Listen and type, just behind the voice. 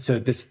So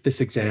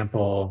this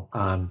example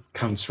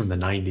comes from the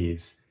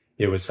 90s.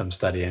 It was some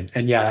study,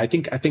 and yeah, I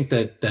think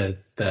that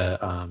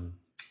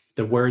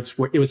the words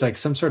were, it was like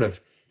some sort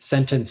of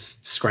sentence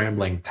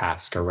scrambling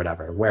task or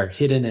whatever, where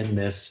hidden in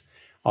this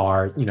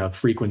are,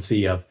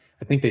 frequency of,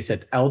 I think they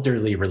said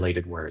elderly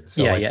related words.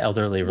 So Yeah, like yeah,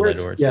 elderly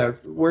related words, words. Yeah.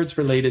 yeah, words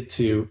related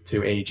to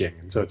aging.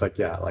 And so it's like,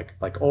 yeah,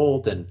 like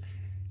old and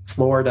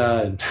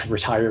Florida and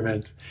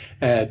retirement.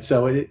 And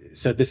so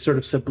this sort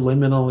of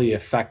subliminally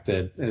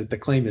affected, the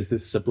claim is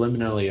this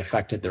subliminally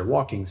affected their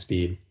walking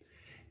speed.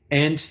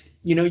 And,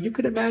 you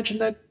could imagine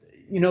that,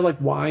 like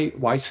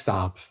why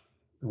stop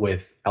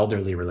with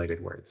elderly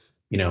related words?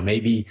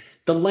 Maybe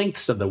the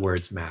lengths of the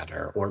words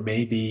matter, or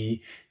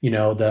maybe,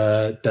 the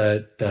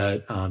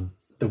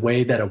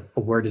way that a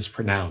word is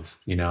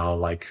pronounced,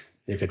 like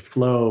if it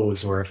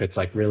flows or if it's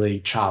like really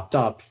chopped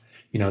up,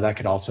 that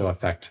could also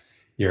affect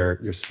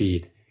your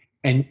speed.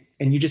 And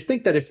you just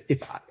think that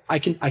if I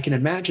can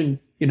imagine,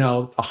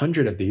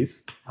 100 of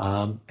these,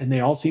 and they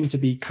all seem to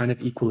be kind of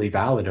equally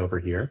valid over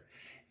here.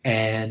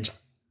 And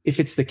if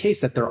it's the case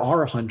that there are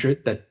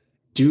 100 that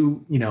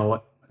do,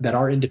 that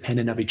are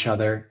independent of each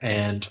other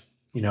and,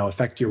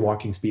 affect your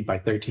walking speed by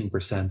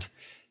 13%,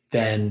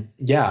 then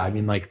yeah, I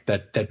mean, like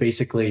that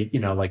basically,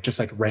 like just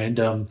like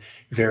random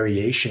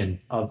variation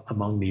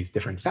among these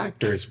different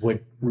factors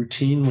would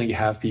routinely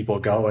have people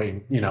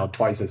going,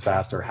 twice as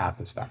fast or half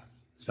as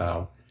fast.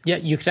 So Yeah,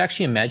 you could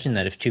actually imagine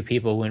that if two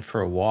people went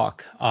for a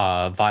walk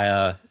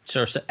via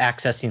sort of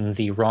accessing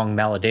the wrong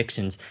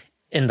maledictions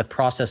in the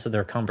process of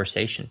their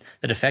conversation,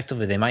 that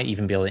effectively they might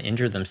even be able to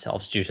injure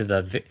themselves due to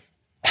the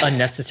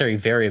unnecessary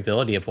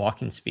variability of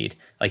walking speed.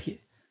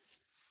 Like,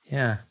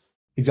 yeah.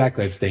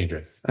 exactly, it's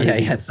dangerous. I Yeah, mean,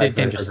 these yeah, it's effects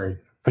are dangerous. very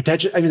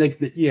potential. I mean,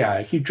 like, yeah,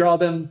 if you draw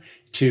them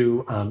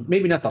to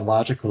maybe not the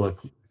logical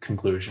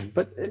conclusion,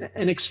 but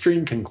an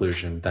extreme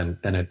conclusion, then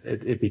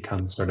it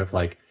becomes sort of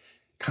like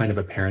kind of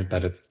apparent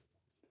that it's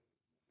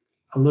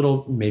a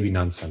little maybe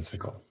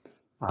nonsensical.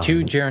 Two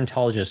Um,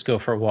 gerontologists go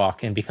for a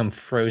walk and become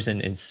frozen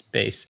in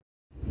space.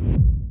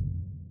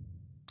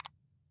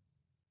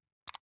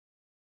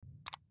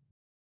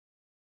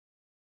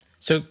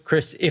 So,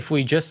 Chris, if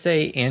we just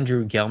say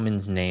Andrew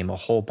Gelman's name a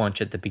whole bunch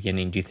at the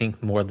beginning, do you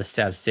think more of the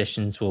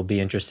statisticians will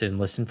be interested and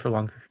listen for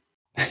longer?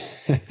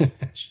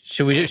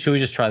 Should we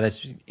just try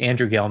that?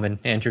 Andrew Gelman,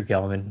 Andrew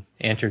Gelman,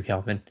 Andrew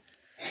Gelman.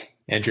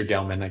 Andrew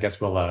Gelman, I guess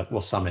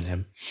we'll summon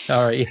him.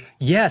 All right.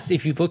 Yes,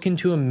 if you look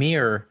into a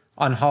mirror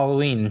on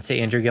Halloween and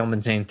say Andrew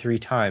Gelman's name 3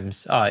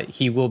 times,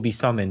 he will be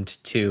summoned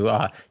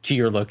to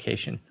your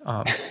location,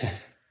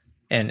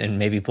 and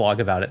maybe blog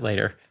about it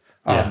later.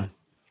 Yeah.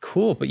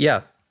 Cool, but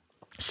yeah.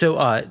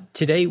 So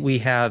today we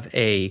have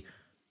a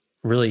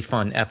really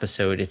fun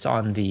episode. It's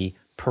on the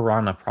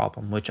piranha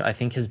problem, which I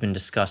think has been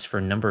discussed for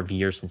a number of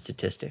years in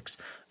statistics.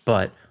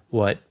 But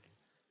what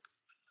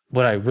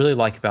I really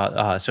like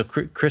about so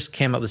Chris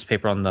came up with this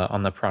paper on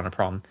the piranha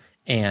problem,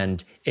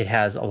 and it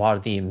has a lot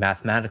of the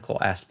mathematical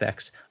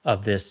aspects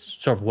of this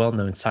sort of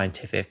well-known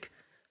scientific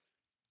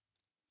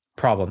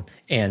problem.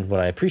 And what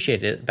I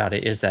appreciated about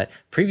it is that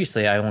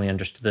previously I only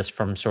understood this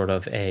from sort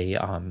of a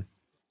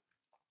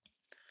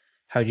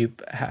how'd you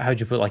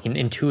put, like, an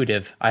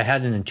intuitive, I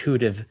had an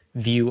intuitive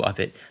view of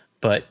it,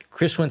 but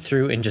Chris went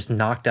through and just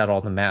knocked out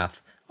all the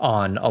math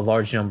on a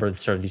large number of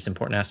sort of these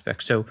important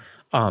aspects. So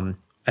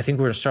I think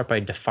we're going to start by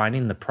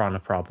defining the piranha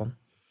problem,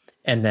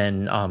 and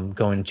then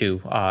going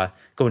into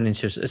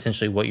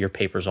essentially what your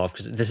paper's all,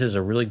 because this is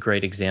a really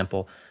great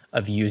example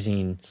of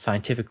using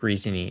scientific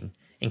reasoning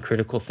and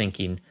critical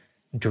thinking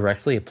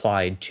directly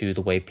applied to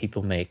the way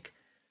people make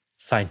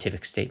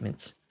scientific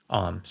statements.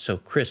 So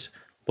Chris,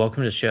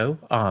 welcome to the show.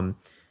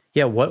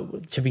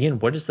 To begin,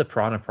 what is the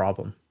piranha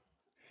problem?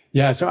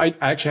 Yeah, so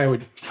I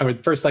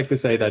would first like to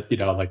say that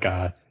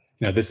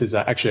this is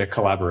actually a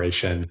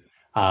collaboration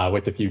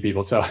with a few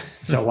people. So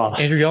while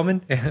Andrew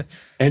Gelman.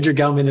 Andrew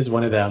Gelman is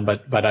one of them,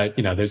 but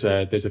there's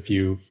a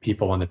few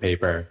people on the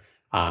paper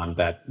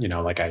that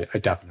I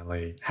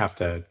definitely have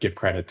to give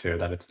credit to,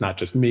 that it's not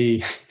just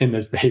me in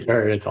this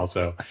paper. It's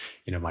also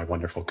my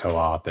wonderful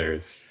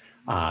co-authors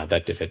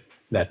that did it,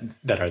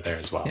 that are there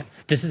as well. Yeah.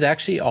 This is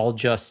actually all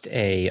just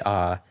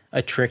a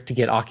trick to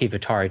get Aki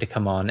Vatari to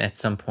come on at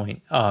some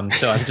point.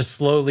 So I'm just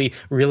slowly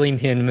reeling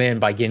him in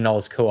by getting all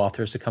his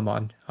co-authors to come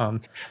on.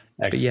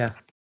 But yeah.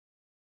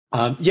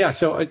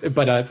 So,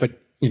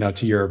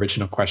 to your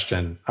original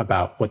question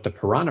about what the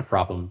piranha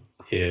problem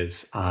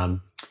is,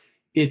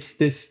 it's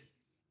this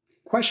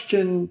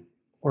question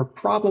or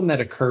problem that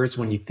occurs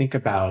when you think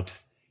about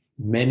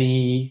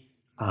many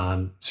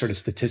sort of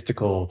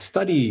statistical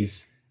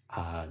studies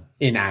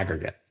in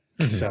aggregate.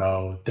 Mm-hmm.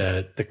 So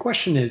the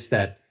question is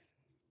that,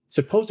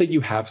 suppose that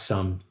you have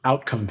some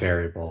outcome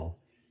variable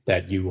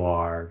that you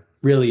are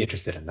really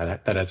interested in,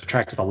 that has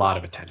attracted a lot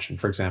of attention.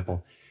 For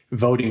example,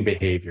 voting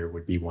behavior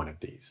would be one of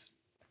these.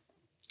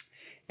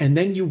 And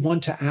then you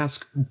want to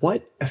ask,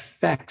 what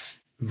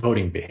affects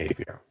voting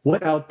behavior?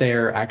 What out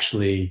there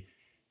actually,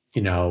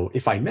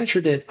 if I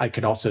measured it, I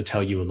could also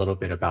tell you a little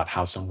bit about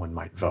how someone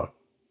might vote.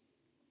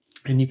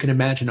 And you can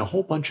imagine a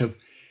whole bunch of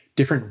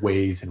different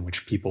ways in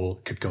which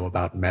people could go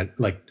about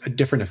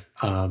different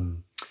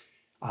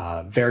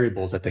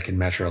variables that they can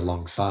measure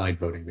alongside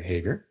voting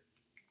behavior.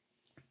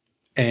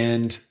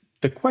 And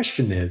the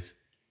question is,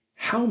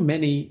 how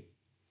many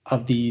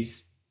of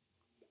these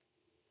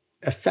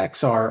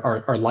effects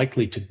are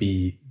likely to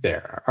be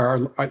there?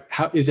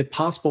 How is it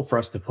possible for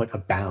us to put a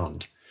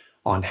bound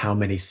on how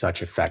many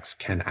such effects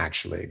can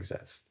actually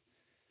exist?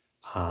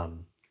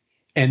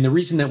 And the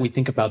reason that we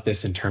think about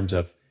this in terms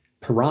of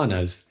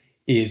piranhas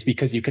is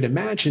because you could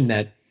imagine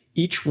that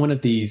each one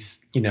of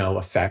these,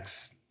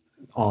 effects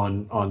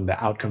on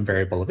the outcome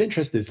variable of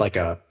interest is like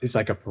a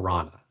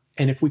piranha.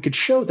 And if we could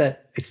show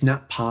that it's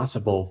not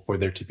possible for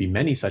there to be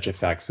many such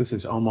effects, this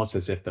is almost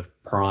as if the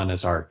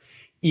piranhas are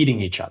eating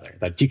each other,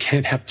 that you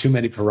can't have too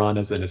many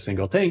piranhas in a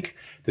single tank.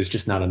 There's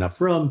just not enough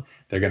room.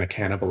 They're going to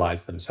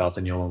cannibalize themselves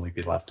and you'll only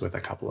be left with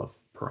a couple of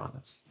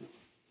piranhas.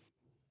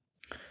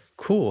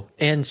 Cool.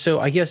 And so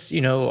I guess,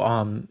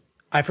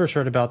 I first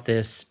heard about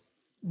this,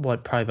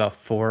 probably about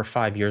 4 or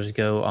 5 years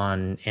ago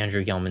on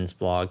Andrew Gelman's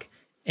blog.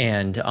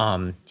 And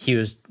he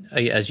was,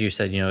 as you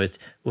said, it's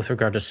with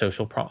regard to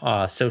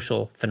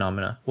social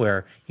phenomena,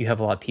 where you have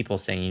a lot of people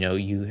saying,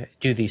 you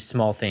do these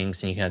small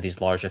things and you can have these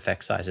large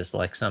effect sizes,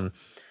 like some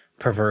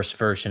perverse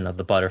version of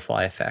the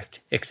butterfly effect,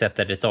 except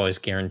that it's always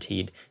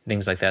guaranteed,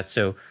 things like that.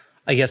 So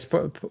I guess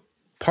part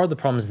of the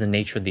problem is the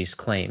nature of these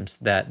claims,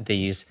 that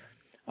these,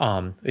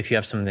 if you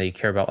have something that you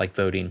care about, like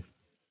voting,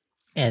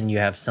 and you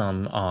have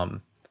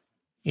some,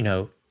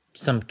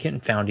 some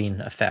confounding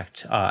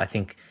effect, I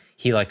think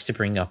he likes to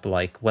bring up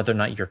like whether or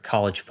not your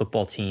college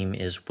football team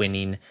is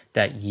winning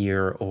that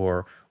year,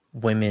 or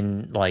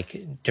women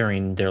like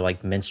during their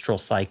like menstrual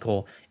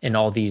cycle, and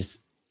all these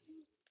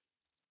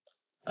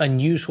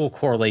unusual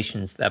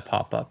correlations that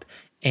pop up.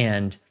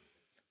 And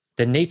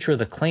the nature of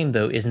the claim,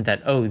 though, isn't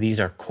that, oh, these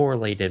are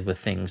correlated with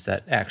things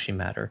that actually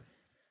matter.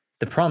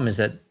 The problem is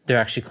that they're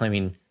actually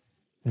claiming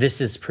this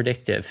is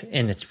predictive,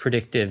 and it's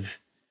predictive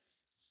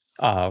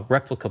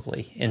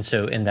replicably. And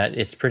so in that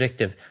it's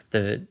predictive,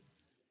 the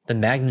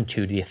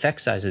magnitude, the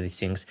effect size of these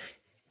things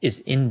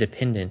is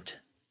independent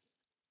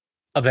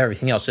of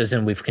everything else, as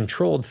in we've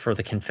controlled for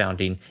the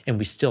confounding and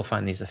we still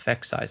find these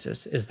effect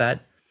sizes. Is that,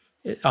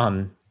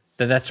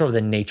 that's sort of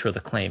the nature of the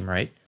claim,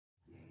 right?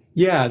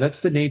 Yeah, that's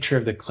the nature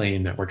of the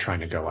claim that we're trying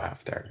to go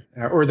after,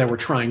 or that we're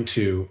trying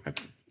to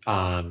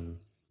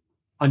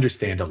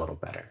understand a little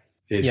better.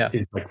 Is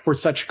like for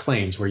such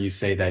claims where you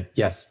say that,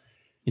 yes,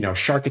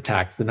 shark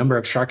attacks, the number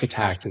of shark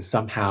attacks is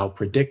somehow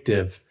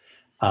predictive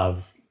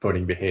of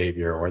voting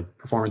behavior, or the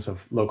performance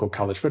of local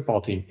college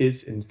football team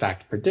is in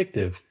fact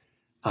predictive.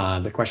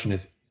 The question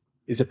is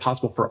it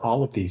possible for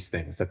all of these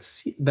things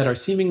that are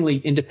seemingly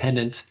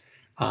independent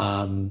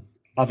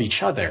of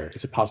each other?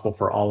 Is it possible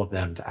for all of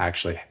them to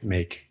actually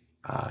make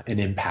an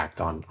impact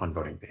on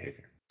voting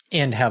behavior?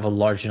 And have a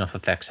large enough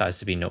effect size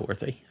to be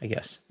noteworthy, I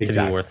guess,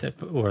 Exactly. to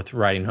be worth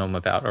writing home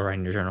about or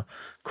writing your journal.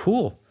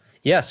 Cool.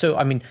 Yeah. So,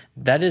 I mean,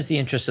 that is the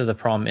interest of the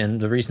problem.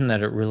 And the reason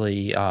that it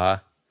really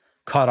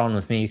caught on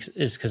with me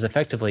is because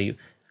effectively,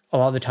 a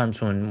lot of the times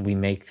when we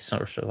make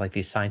sort of like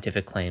these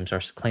scientific claims or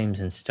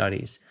claims in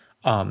studies,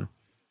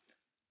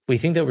 we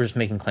think that we're just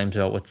making claims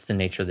about what's the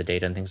nature of the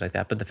data and things like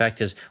that. But the fact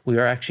is, we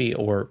are actually,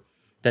 or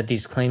that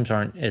these claims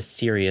aren't as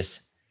serious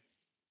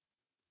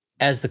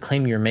as the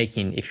claim you're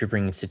making if you're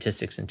bringing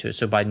statistics into it.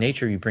 So by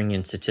nature, you bring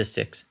in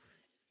statistics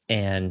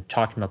and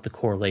talking about the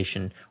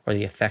correlation or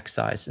the effect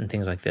size and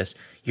things like this,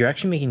 you're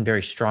actually making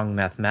very strong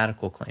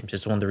mathematical claims.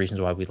 It's one of the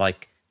reasons why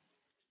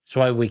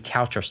we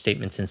couch our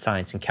statements in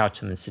science and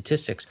couch them in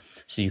statistics,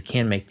 so you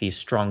can make these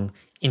strong,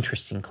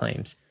 interesting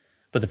claims.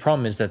 But the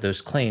problem is that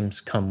those claims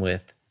come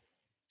with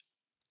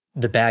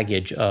the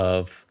baggage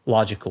of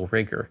logical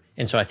rigor.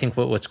 And so I think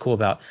what's cool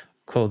about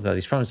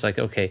these problems is like,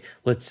 okay,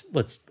 let's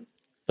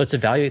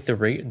evaluate the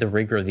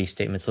rigor of these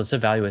statements. Let's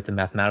evaluate the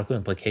mathematical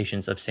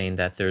implications of saying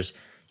that there's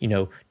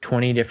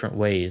 20 different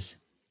ways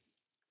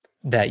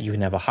that you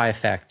can have a high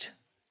effect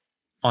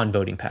on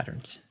voting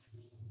patterns.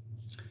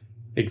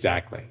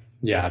 Exactly.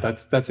 Yeah,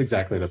 that's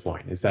exactly the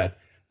point, is that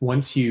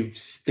once you've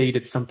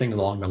stated something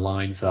along the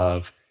lines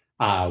of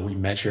we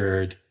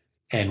measured,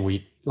 and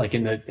we, like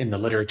in the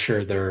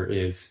literature, there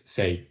is,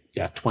 say,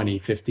 20,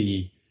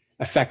 50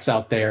 effects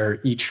out there,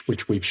 each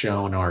which we've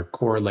shown are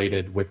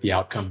correlated with the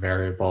outcome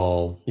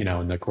variable,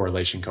 and the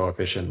correlation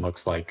coefficient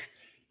looks like,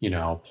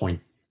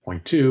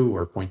 0.2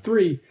 or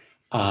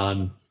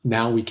 0.3.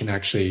 Now we can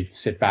actually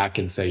sit back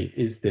and say,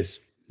 is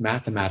this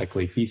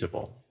mathematically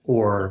feasible?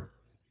 Or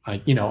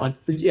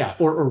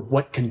or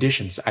what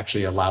conditions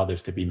actually allow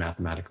this to be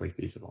mathematically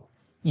feasible?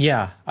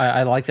 Yeah,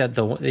 I like that,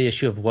 the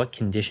issue of what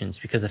conditions,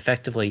 because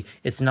effectively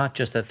it's not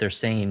just that they're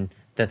saying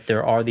that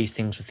there are these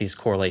things with these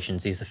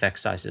correlations, these effect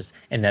sizes,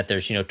 and that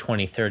there's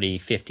 20, 30,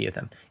 50 of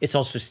them. It's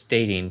also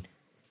stating,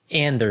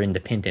 and they're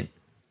independent.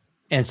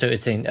 And so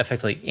it's saying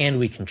effectively, and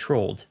we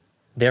controlled,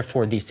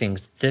 therefore these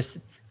things,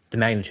 the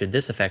magnitude of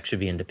this effect should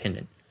be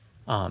independent,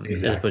 Exactly.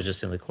 as opposed to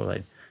simply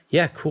correlated.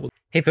 Yeah, cool.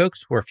 Hey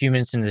folks, we're a few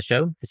minutes into the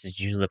show. This is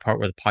usually the part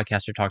where the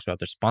podcaster talks about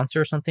their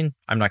sponsor or something.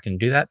 I'm not going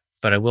to do that.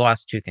 But I will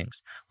ask two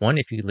things. One,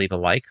 if you could leave a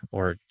like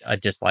or a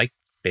dislike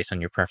based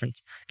on your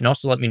preference, and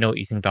also let me know what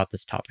you think about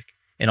this topic,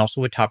 and also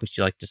what topics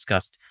you like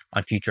discussed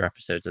on future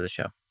episodes of the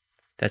show.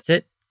 That's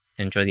it.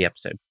 Enjoy the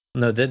episode.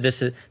 No,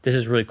 this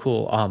is really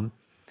cool.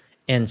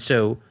 And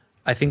so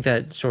I think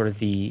that sort of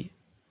the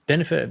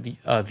benefit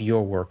of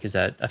your work is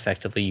that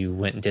effectively you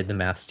went and did the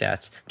math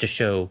stats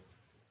to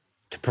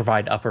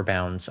provide upper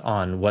bounds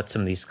on what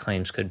some of these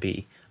claims could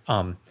be,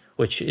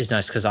 which is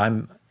nice because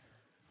I'm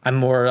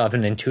more of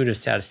an intuitive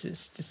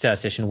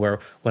statistician where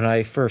when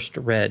I first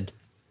read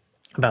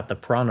about the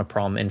piranha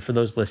problem, and for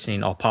those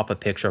listening, I'll pop a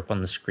picture up on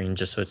the screen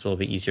just so it's a little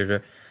bit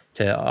easier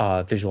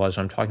to visualize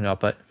what I'm talking about.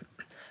 But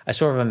I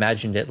sort of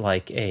imagined it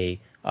like a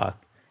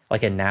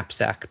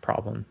knapsack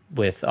problem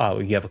with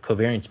you have a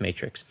covariance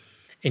matrix,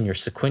 and you're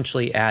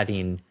sequentially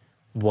adding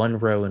one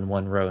row and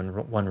one row and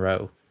one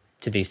row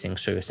to these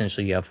things. So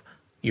essentially, you have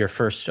your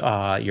first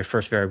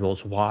variable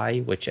is y,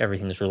 which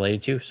everything is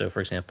related to. So, for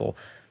example,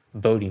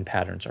 voting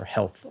patterns or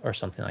health or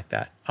something like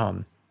that.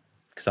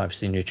 Because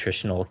obviously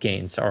nutritional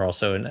gains are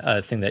also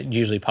a thing that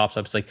usually pops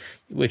up. It's like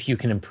if you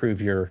can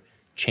improve your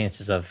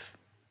chances of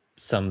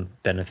some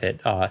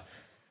benefit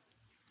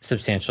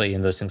substantially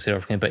in those things that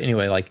overcome. But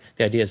anyway, like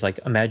the idea is like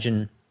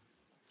imagine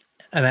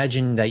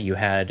that you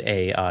had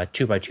a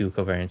 2x2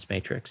 covariance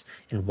matrix,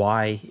 and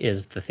y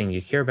is the thing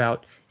you care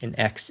about, and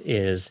x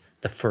is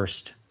the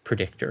first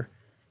predictor.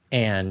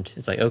 And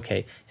it's like,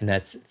 okay, and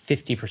that's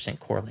 50%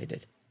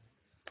 correlated.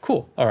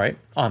 Cool. All right.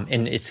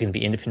 And it's going to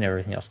be independent of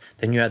everything else.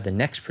 Then you add the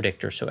next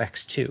predictor, so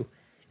x2,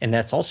 and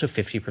that's also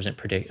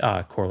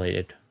 50%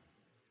 correlated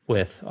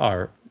with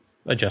our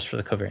adjust for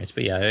the covariance.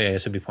 But yeah, I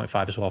guess it'd be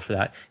 0.5 as well for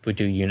that if we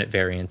do unit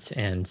variance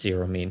and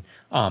zero mean.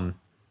 And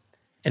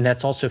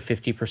that's also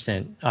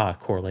 50%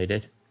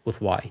 correlated with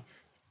y,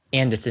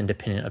 and it's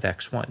independent of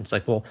x1. It's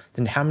like, well,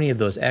 then how many of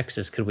those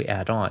x's could we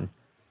add on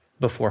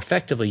before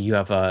effectively you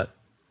have a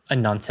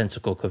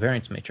nonsensical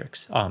covariance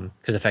matrix,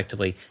 because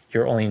effectively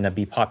you're only going to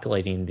be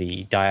populating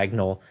the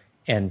diagonal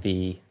and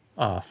the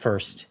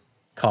first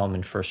column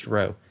and first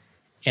row,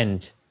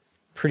 and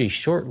pretty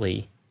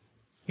shortly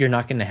you're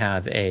not going to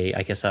have a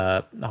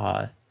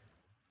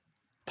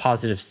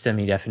positive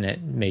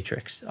semi-definite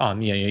matrix.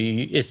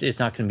 It's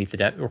not going to meet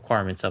the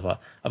requirements of a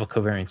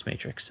covariance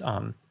matrix.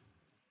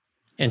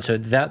 And so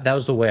that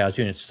was the way I was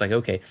doing it. It's just like,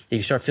 okay, if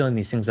you start filling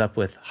these things up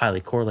with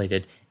highly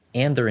correlated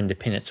and they're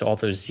independent, so all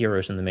those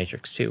zeros in the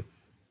matrix too,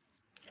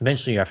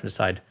 eventually you have to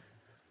decide,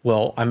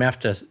 well, I'm going to have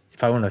to,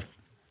 if I want to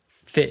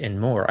fit in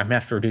more, I'm going to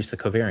have to reduce the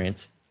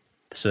covariance.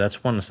 So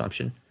that's one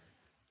assumption.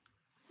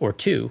 Or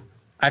two,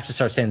 I have to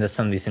start saying that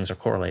some of these things are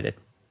correlated,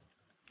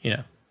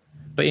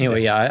 But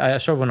anyway, yeah, I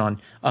sort of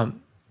went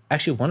on.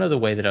 Actually, one other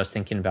way that I was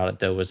thinking about it,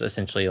 though, was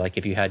essentially like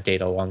if you had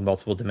data along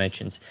multiple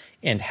dimensions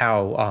and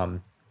how,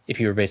 if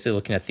you were basically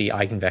looking at the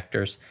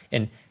eigenvectors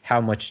and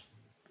how much,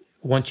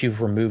 once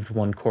you've removed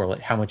one correlate,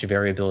 how much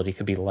variability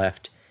could be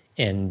left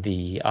in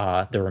the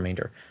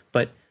remainder.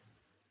 But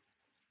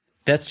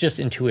that's just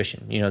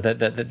intuition.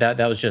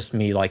 That was just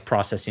me like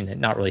processing it,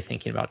 not really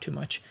thinking about it too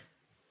much.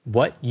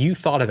 What you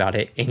thought about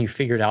it and you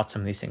figured out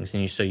some of these things,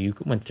 and you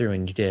went through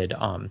and you did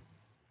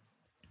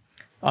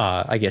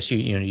I guess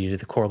you did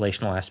the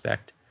correlational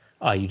aspect,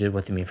 you did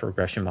what they mean for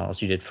regression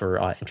models, you did for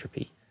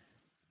entropy.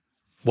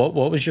 What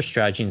was your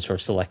strategy in sort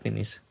of selecting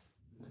these?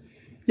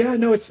 Yeah,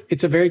 no,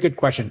 it's a very good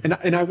question,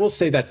 and I will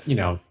say that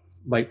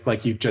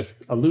like you've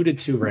just alluded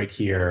to right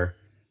here,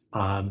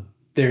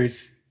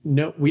 there's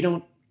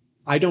no,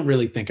 I don't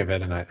really think of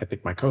it, and I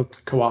think my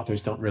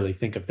co-authors don't really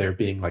think of there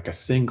being like a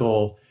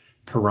single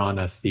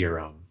Piranha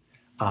theorem.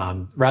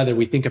 Rather,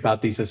 we think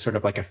about these as sort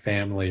of like a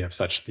family of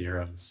such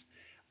theorems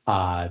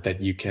that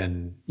you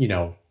can,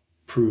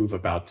 prove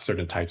about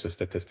certain types of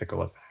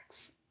statistical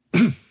effects.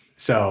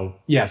 So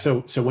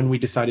when we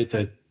decided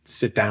to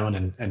sit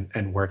down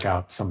and work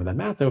out some of the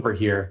math over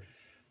here,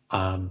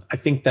 I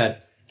think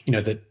that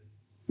that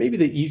maybe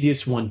the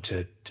easiest one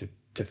to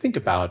think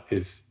about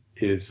is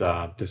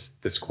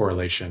this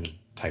correlation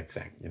type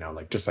thing.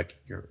 Like just like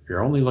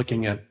you're only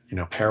looking at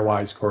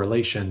pairwise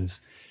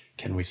correlations.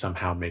 Can we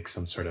somehow make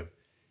some sort of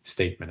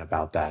statement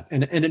about that?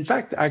 And in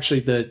fact, actually,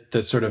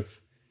 the sort of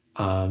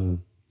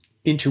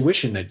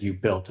intuition that you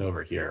built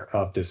over here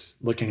of this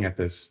looking at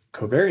this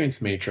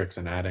covariance matrix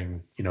and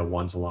adding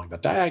ones along the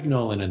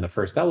diagonal and in the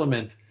first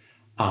element,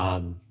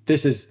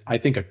 this is, I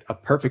think, a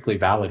perfectly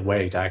valid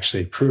way to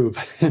actually prove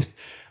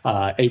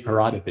a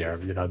Piranha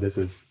theorem. This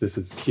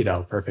is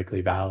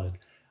perfectly valid.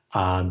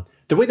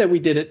 The way that we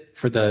did it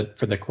for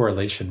the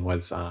correlation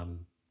was a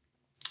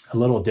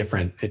little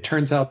different. It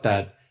turns out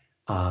that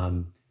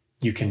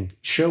you can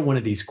show one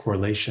of these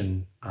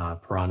correlation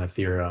Piranha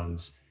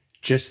theorems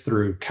just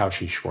through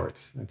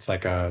Cauchy-Schwarz. It's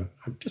like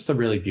just a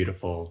really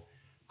beautiful,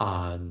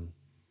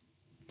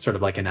 sort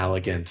of like an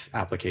elegant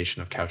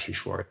application of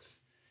Cauchy-Schwarz.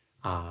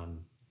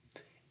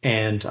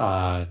 And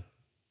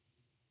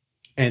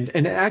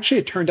actually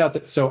it turned out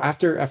that, so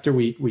after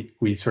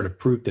we sort of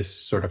proved this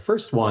sort of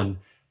first one,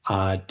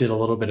 did a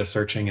little bit of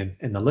searching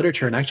in the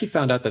literature and actually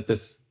found out that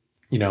this,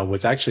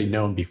 was actually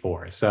known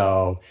before.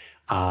 So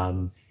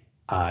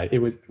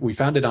we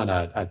found it on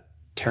a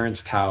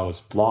Terence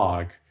Tao's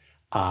blog.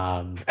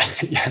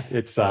 Yeah,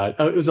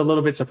 it was a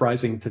little bit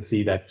surprising to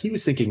see that he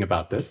was thinking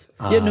about this.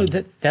 Yeah, no,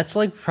 that's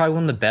like probably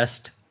one of the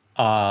best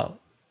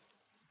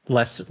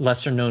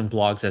lesser known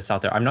blogs that's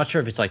out there. I'm not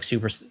sure if it's like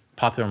super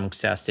popular among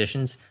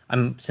statisticians.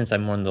 Since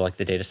I'm more in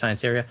the data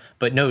science area,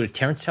 but no,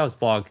 Terence Tao's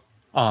blog.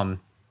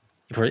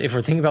 If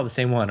we're thinking about the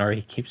same one, or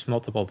he keeps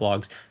multiple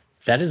blogs,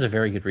 that is a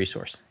very good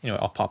resource.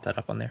 I'll pop that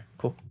up on there.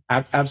 Cool.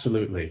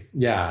 Absolutely,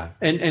 yeah.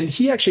 And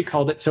he actually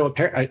called it so.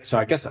 So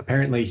I guess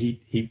apparently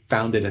he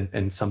found it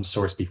in some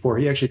source before.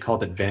 He actually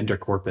called it van der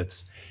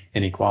Korpitz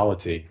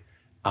inequality.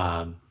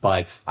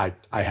 But I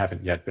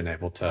haven't yet been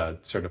able to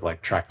sort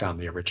of track down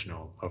the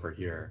original over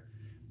here.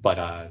 But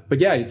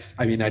yeah,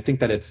 I think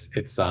that it's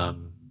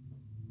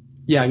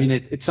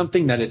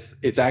something that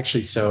it's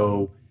actually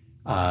so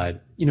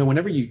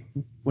whenever you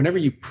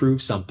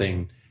prove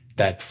something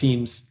that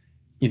seems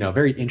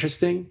very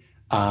interesting,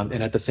 and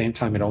at the same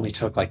time it only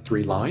took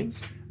 3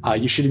 lines,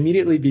 you should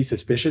immediately be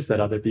suspicious that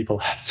other people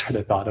have sort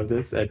of thought of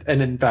this,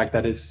 and in fact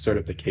that is sort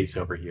of the case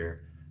over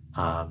here.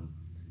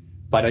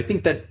 But I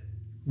think that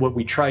what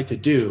we try to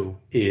do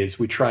is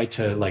we try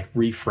to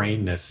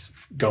reframe this,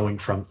 going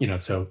from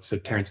so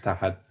Terence Tao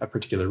had a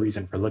particular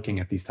reason for looking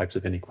at these types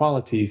of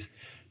inequalities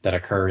that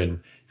occur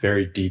in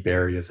very deep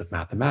areas of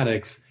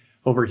mathematics.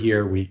 Over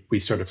here, we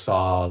sort of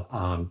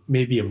saw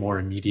maybe a more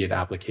immediate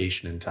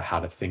application into how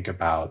to think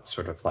about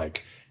sort of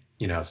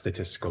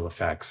statistical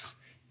effects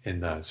in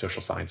the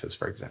social sciences,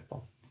 for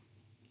example.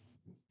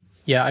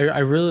 Yeah, I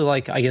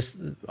really I guess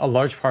a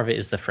large part of it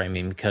is the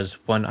framing, because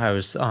when I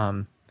was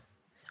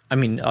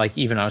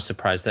even I was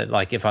surprised that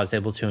if I was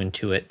able to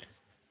intuit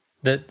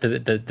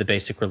the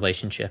basic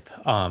relationship,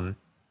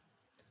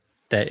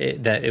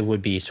 that it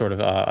would be sort of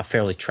a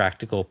fairly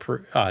tractable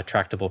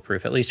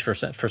proof, at least for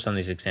some of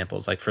these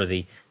examples, like for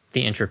the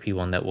entropy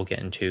one that we'll get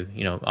into.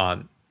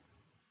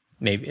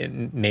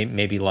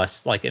 Maybe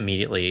less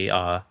immediately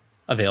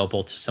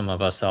available to some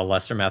of us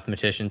lesser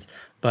mathematicians,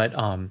 but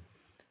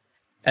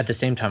at the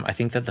same time, I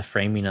think that the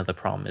framing of the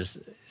problem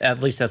is,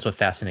 at least that's what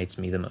fascinates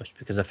me the most,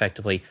 because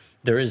effectively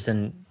there's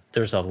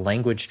a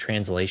language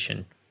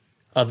translation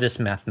of this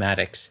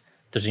mathematics.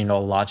 There's a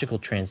logical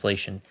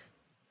translation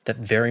that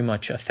very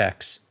much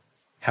affects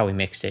how we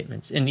make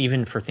statements. And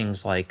even for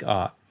things like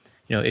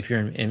if you're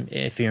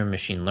in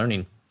machine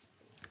learning,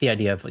 the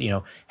idea of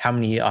how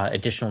many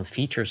additional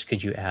features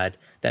could you add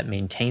that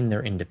maintain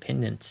their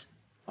independence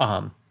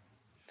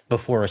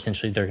before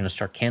essentially they're going to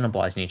start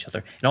cannibalizing each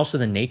other, and also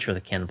the nature of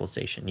the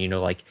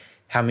cannibalization.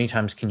 How many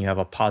times can you have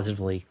how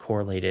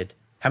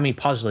many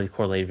positively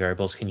correlated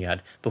variables can you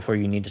add before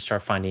you need to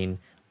start finding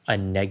a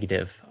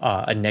negative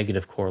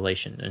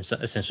correlation, and so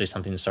essentially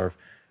something to sort of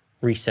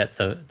reset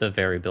the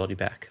variability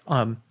back.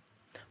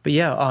 But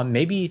yeah,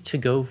 maybe to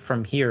go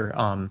from here,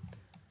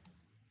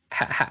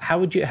 how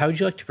would you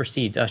like to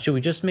proceed? Should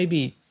we just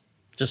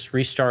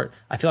restart?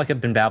 I feel like I've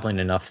been babbling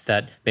enough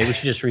that maybe we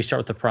should just restart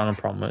with the Peronin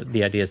problem.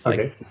 The idea is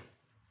okay.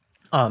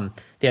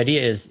 The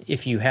idea is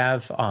if you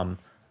have a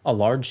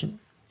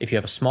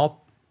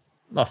small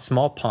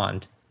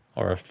pond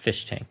or a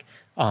fish tank,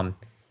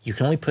 you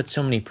can only put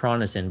so many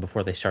piranhas in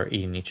before they start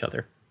eating each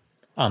other,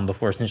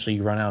 before essentially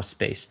you run out of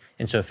space.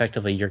 And so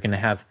effectively you're going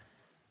to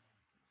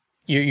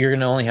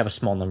only have a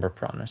small number of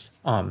piranhas.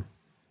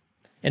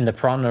 And the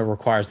piranha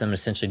requires them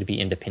essentially to be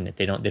independent.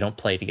 They don't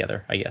play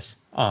together, I guess.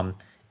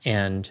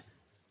 And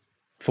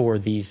for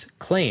these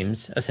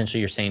claims, essentially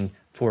you're saying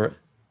for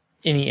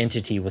any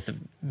entity with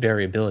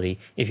variability,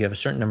 if you have a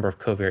certain number of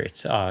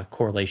covariates,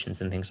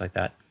 correlations and things like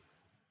that,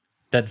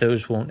 that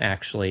those won't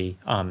actually,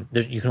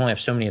 you can only have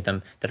so many of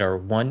them that are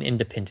 1,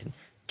 independent,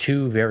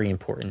 2, very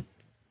important.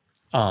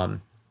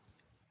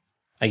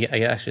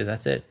 Actually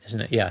that's it,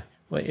 isn't it? Yeah,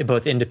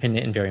 both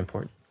independent and very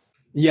important.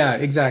 Yeah,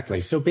 exactly.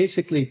 So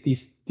basically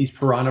these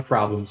piranha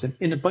problems,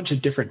 in a bunch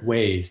of different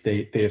ways,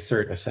 they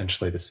assert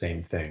essentially the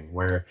same thing,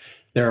 where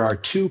there are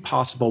 2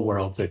 possible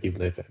worlds that you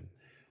live in.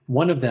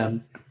 One of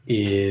them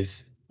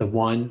is the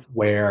one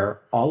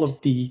where all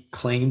of the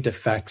claimed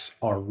effects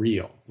are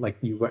real. Like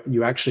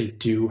you actually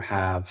do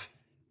have,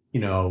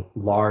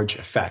 large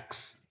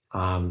effects.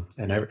 And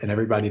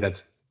everybody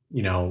that's,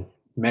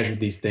 measured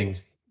these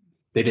things,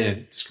 they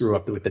didn't screw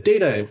up with the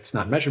data. It's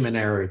not measurement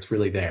error. It's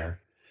really there.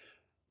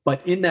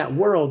 But in that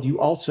world, you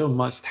also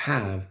must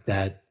have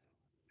that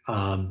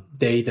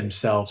they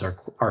themselves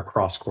are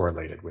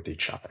cross-correlated with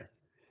each other.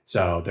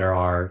 So there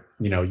are,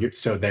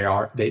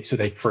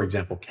 they, for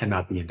example,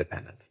 cannot be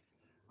independent.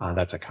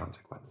 That's a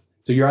consequence.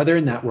 So you're either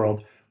in that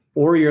world,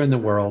 or you're in the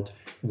world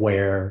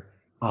where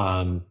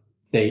all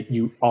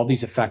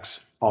these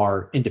effects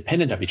are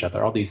independent of each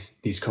other. All these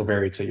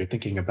covariates that you're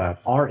thinking about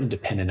are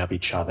independent of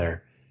each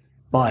other,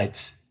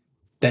 but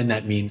then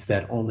that means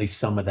that only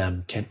some of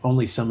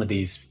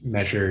these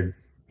measured,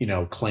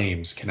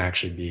 claims can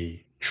actually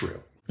be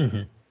true.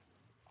 Mm-hmm.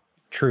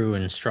 True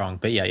and strong.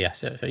 But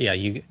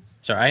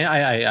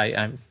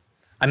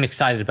I'm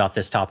excited about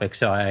this topic,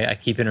 so I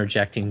keep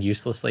interjecting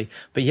uselessly.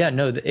 But yeah,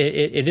 no,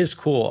 it is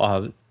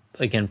cool.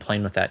 Again,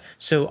 playing with that.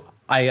 So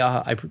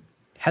I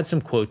had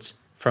some quotes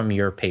from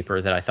your paper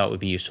that I thought would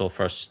be useful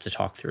for us to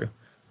talk through.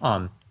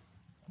 And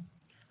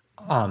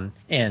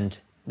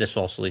this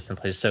will also lead some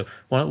places. So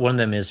one of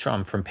them is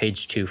from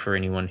page 2 for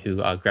anyone who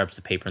grabs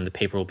the paper, and the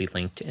paper will be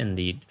linked in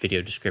the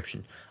video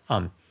description.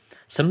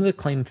 Some of the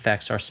claimed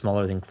effects are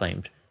smaller than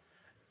claimed,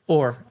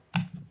 or,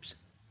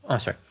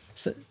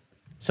 So,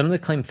 some of the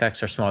claimed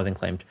effects are smaller than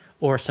claimed,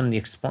 or some of the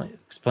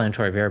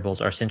explanatory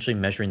variables are essentially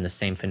measuring the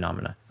same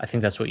phenomena. I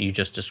think that's what you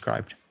just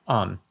described.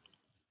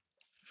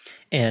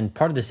 And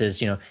part of this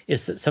is,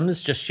 is some of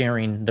this just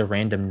sharing the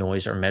random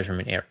noise or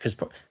measurement error? Because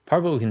part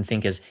of what we can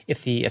think is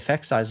if the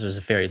effect size is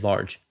very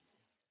large,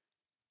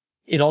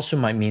 it also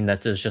might mean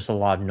that there's just a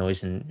lot of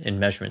noise in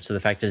measurement. So the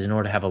fact is, in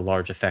order to have a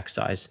large effect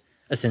size,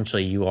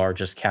 essentially you are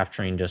just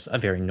capturing just a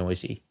very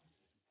noisy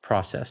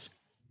process.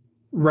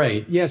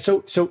 Right. Yeah.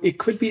 So it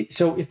could be,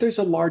 so if there's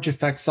a large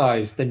effect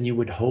size, then you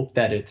would hope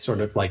that it's sort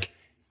of like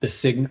the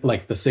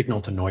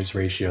signal to noise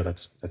ratio.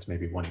 That's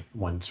maybe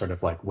one sort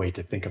of like way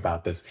to think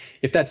about this.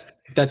 If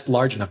that's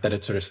large enough that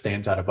it sort of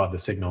stands out above the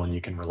signal and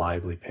you can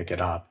reliably pick it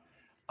up,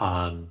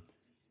 right?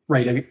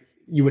 I mean,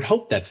 you would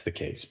hope that's the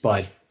case,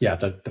 but yeah,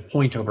 the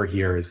point over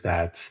here is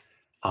that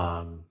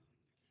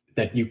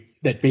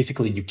that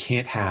basically you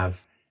can't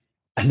have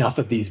enough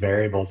of these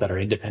variables that are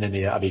independent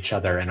of each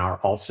other and are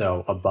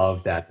also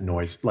above that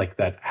noise, like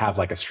that have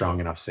like a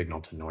strong enough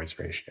signal to noise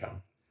ratio.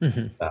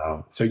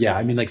 So yeah,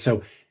 I mean, like,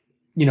 so,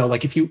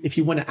 like if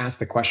you want to ask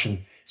the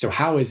question, so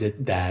how is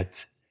it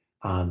that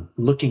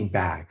looking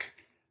back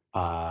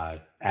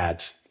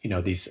at,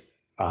 these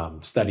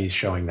studies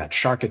showing that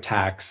shark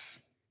attacks,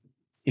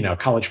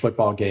 college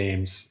football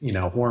games,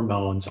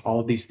 hormones,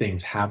 all of these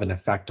things have an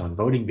effect on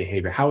voting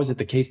behavior. How is it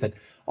the case that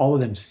all of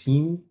them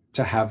seem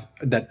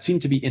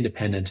to be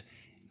independent,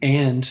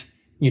 and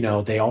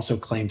they also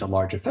claimed a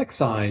large effect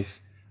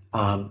size?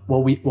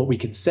 What we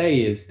can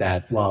say is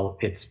that, well,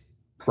 it's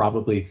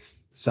probably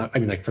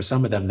for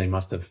some of them they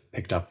must have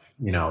picked up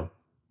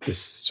this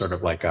sort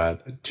of like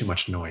too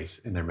much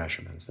noise in their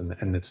measurements,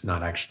 and it's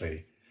not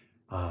actually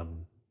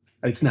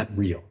it's not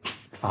real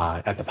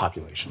at the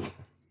population level.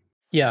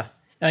 Yeah.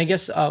 And I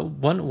guess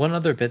one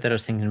other bit that I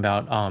was thinking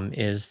about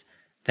is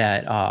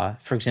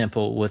that, for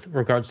example, with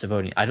regards to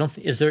voting,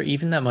 is there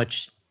even that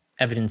much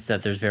evidence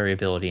that there's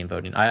variability in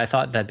voting? I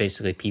thought that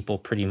basically people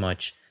pretty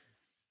much,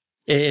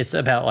 it's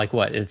about like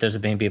what? There's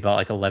maybe about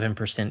like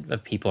 11%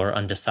 of people are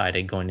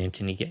undecided going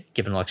into any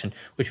given election,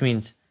 which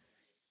means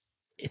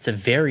it's a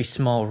very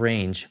small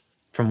range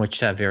from which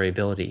to have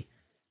variability.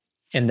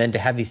 And then to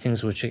have these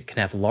things which can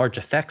have large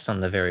effects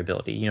on the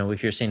variability,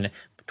 if you're saying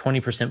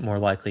 20% more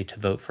likely to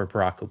vote for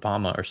Barack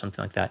Obama or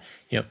something like that,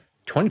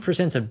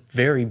 20% is a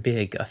very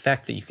big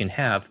effect that you can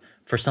have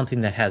for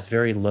something that has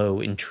very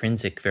low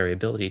intrinsic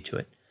variability to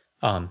it,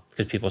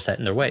 because people set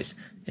in their ways.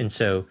 And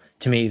so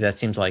to me, that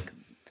seems like,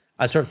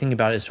 I sort of think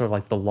about it as sort of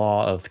like the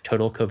law of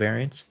total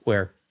covariance,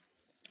 where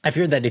I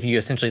fear that if you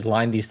essentially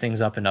line these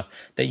things up enough,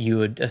 that you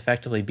would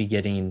effectively be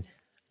getting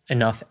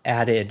enough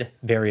added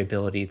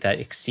variability that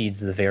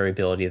exceeds the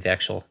variability of the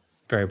actual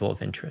variable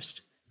of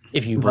interest,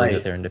 if you believe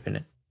that they're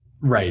independent.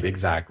 Right,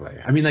 exactly.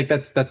 I mean, like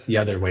that's the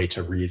other way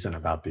to reason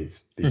about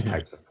these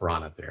types of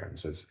Piranha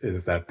theorems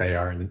is that they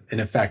are in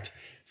effect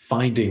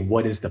finding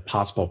what is the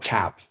possible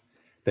cap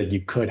that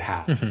you could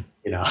have,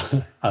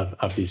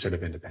 of these sort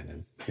of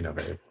independent,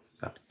 variables.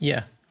 So.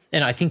 Yeah,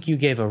 and I think you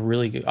gave a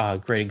really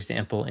great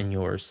example in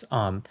yours,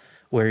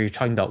 where you're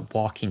talking about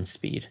walking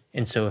speed.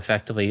 And so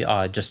effectively,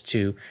 just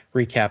to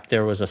recap,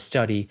 there was a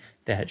study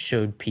that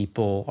showed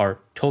people or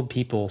told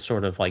people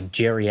sort of like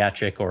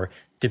geriatric or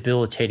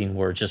debilitating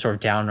words, just sort of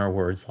downer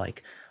words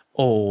like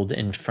old,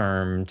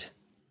 infirmed,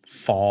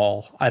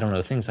 fall, I don't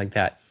know, things like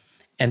that.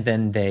 And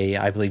then they,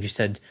 I believe you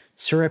said,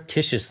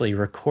 surreptitiously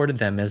recorded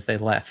them as they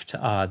left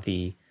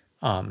the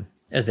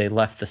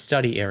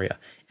study area,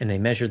 and they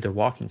measured their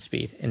walking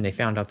speed, and they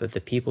found out that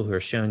the people who are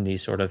shown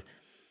these sort of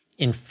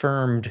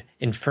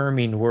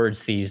infirming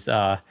words, these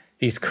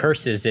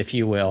curses, if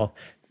you will,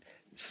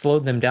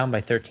 slowed them down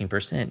by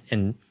 13%.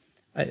 And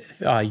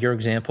your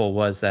example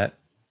was that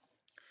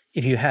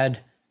if you had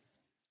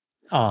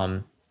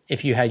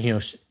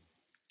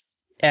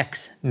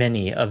X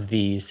many of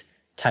these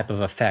type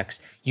of effects,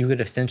 you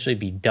would essentially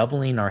be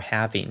doubling or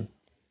halving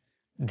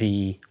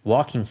the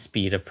walking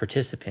speed of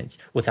participants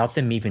without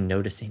them even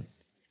noticing.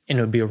 And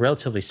it would be a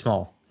relatively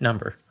small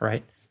number,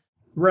 right?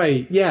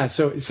 Right. Yeah.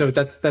 So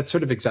that's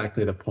sort of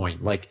exactly the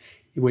point, like,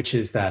 which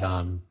is that,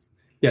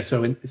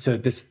 So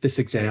this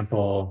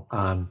example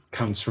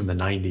comes from the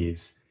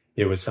 90s.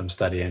 It was some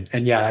study,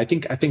 and yeah, I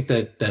think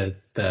that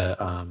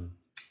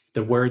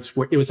the words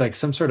were, it was like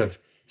some sort of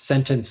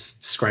sentence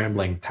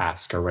scrambling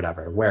task or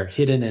whatever, where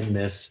hidden in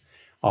this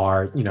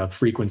are,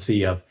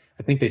 frequency of,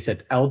 I think they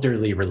said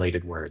elderly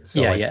related words.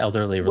 So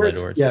elderly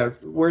related words. Yeah,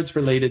 words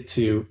related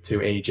to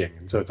aging.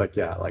 And so it's like,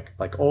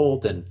 like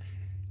old and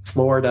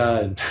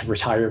Florida and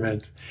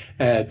retirement.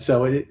 And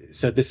so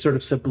this sort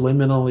of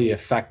subliminally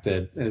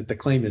affected, the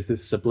claim is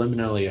this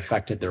subliminally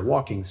affected their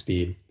walking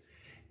speed.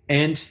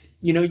 And,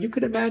 you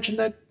could imagine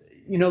that,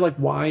 like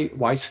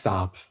why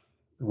stop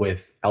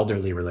with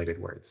elderly related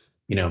words.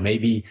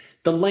 Maybe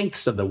the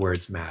lengths of the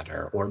words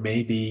matter, or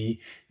maybe,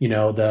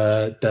 the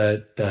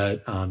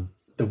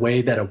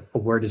way that a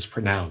word is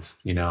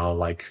pronounced,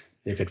 like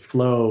if it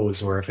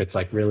flows or if it's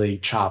like really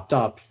chopped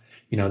up,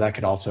 that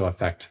could also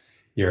affect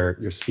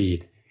your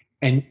speed.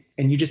 And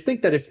you just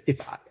think that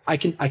if I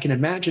can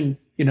imagine,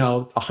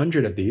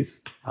 100 of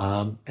these,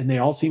 and they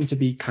all seem to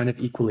be kind of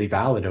equally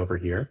valid over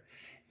here.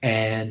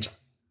 And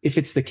if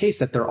it's the case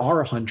that there are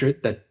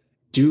 100 that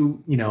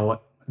do,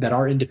 that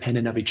are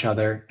independent of each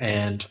other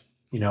and,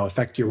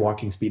 affect your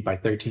walking speed by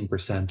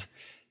 13%,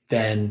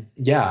 then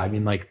yeah, I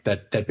mean, like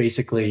that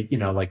basically,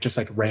 like just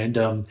like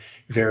random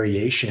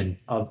variation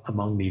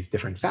among these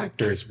different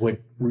factors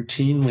would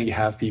routinely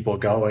have people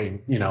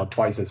going,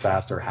 twice as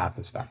fast or half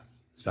as fast.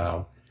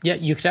 So Yeah,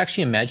 you could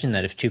actually imagine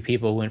that if two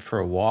people went for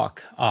a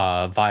walk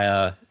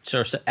via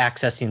sort of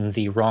accessing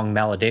the wrong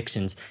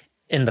maledictions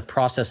in the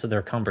process of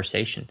their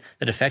conversation,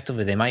 that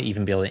effectively they might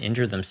even be able to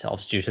injure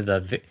themselves due to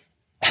the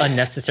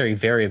unnecessary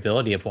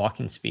variability of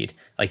walking speed.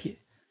 Like,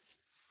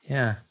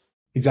 yeah.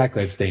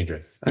 exactly, it's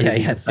dangerous. Yeah,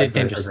 it's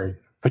dangerous.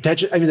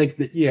 Potential. I mean,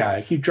 like, yeah,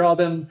 if you draw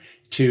them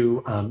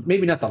to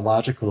maybe not the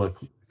logical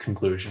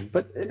conclusion,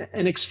 but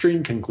an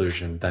extreme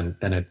conclusion, then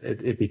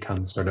it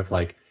becomes sort of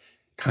like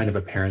kind of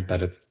apparent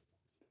that it's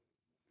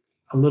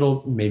a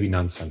little maybe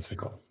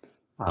nonsensical.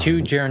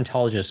 Two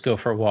gerontologists go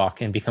for a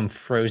walk and become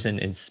frozen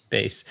in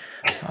space,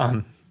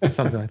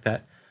 something like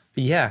that.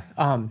 But yeah,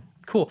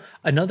 cool.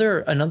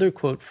 Another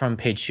quote from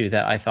page 2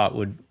 that I thought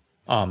would,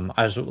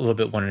 I was a little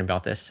bit wondering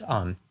about this.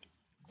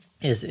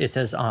 Is it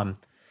says,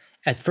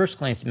 at first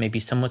glance, it may be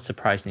somewhat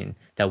surprising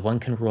that one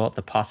can rule out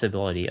the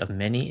possibility of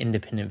many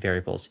independent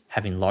variables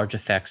having large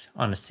effects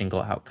on a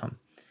single outcome.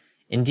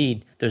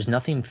 Indeed, there's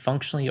nothing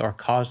functionally or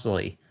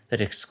causally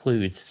that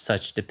excludes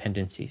such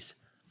dependencies.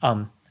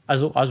 I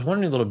was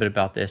wondering a little bit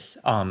about this.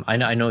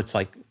 I know it's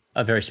like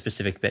a very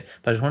specific bit,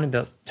 but I was wondering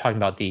about talking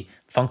about the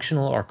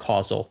functional or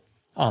causal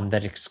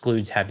that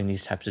excludes having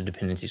these types of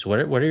dependencies. What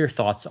are your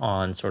thoughts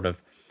on sort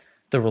of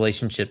the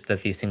relationship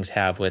that these things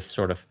have with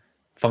sort of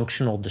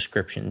functional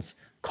descriptions,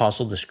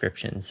 causal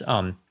descriptions,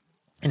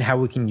 and how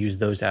we can use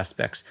those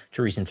aspects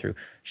to reason through?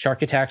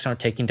 Shark attacks aren't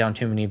taking down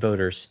too many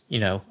voters.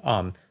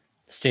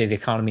 State of the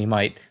economy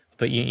might,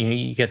 but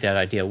you get that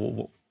idea.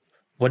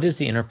 What is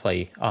the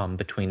interplay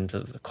between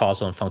the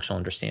causal and functional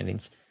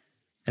understandings,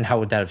 and how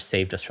would that have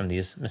saved us from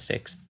these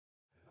mistakes?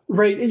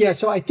 Right. Yeah.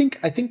 So I think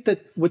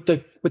that what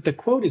the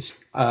quote is,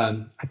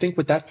 I think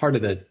what that part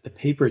of the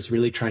paper is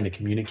really trying to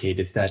communicate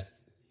is that,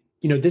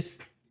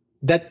 this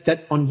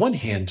that on one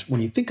hand,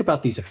 when you think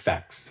about these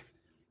effects,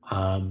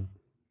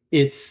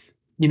 it's,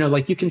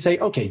 like you can say,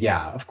 okay,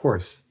 yeah, of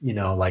course,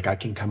 like I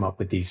can come up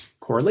with these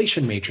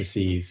correlation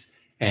matrices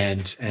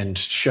and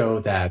show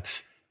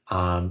that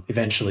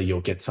eventually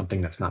you'll get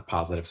something that's not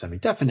positive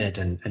semi-definite,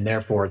 and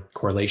therefore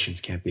correlations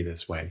can't be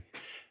this way.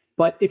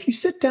 But if you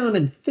sit down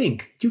and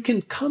think, you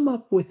can come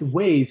up with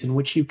ways in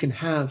which you can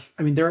have,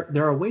 I mean, there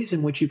are ways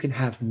in which you can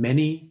have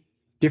many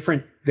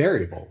different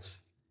variables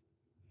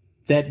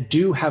that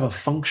do have a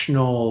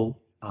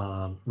functional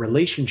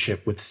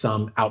relationship with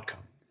some outcome.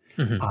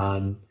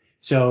 Mm-hmm.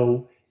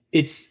 So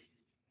it's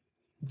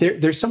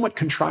they're somewhat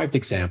contrived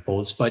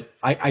examples, but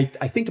I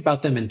think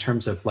about them in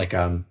terms of like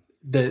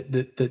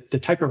the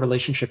type of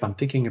relationship I'm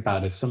thinking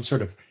about is some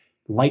sort of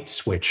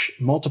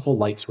multiple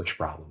light switch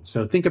problem.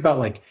 So think about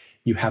like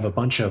you have a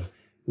bunch of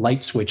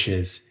light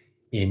switches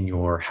in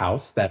your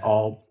house that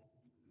all,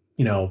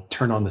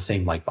 turn on the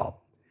same light bulb.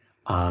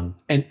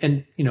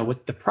 And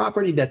what the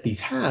property that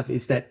these have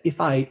is that if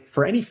I,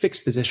 for any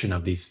fixed position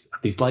of these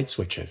light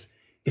switches,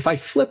 if I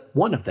flip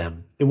one of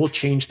them, it will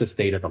change the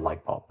state of the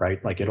light bulb,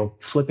 right? Like it'll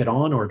flip it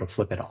on or it'll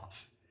flip it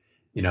off,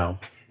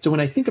 So when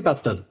I think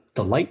about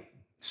the light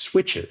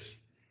switches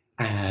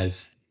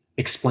as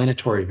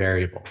explanatory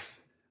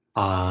variables,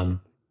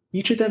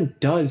 each of them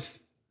does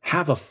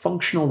have a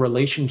functional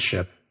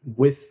relationship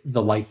with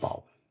the light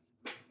bulb.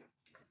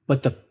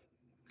 But the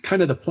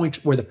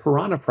point where the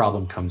Piranha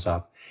problem comes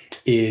up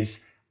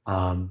is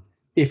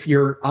if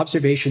your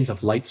observations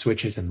of light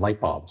switches and light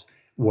bulbs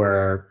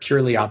were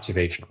purely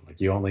observational,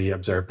 like you only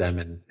observed them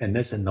and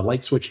the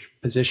light switch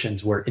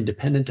positions were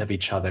independent of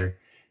each other,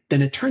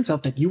 then it turns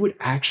out that you would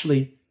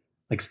actually,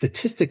 like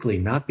statistically,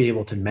 not be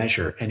able to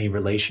measure any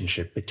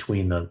relationship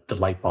between the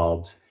light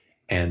bulbs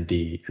and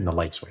the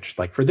light switch.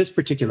 Like for this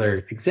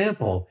particular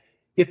example,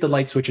 if the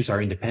light switches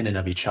are independent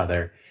of each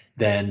other,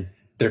 then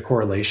their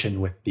correlation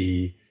with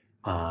the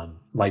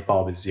light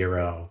bulb is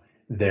zero.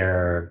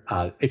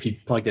 If you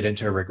plugged it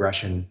into a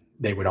regression,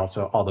 they would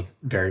also, all the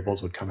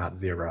variables would come out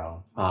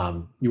zero.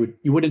 You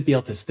wouldn't be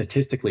able to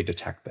statistically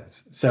detect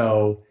this.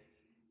 So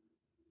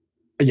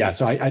yeah,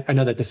 so I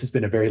know that this has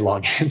been a very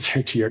long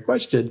answer to your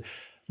question,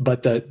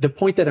 but the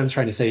point that I'm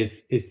trying to say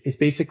is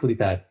basically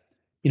that,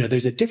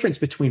 there's a difference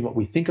between what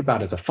we think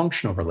about as a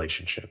functional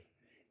relationship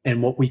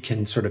and what we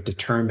can sort of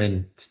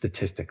determine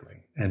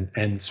statistically.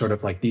 And sort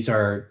of like these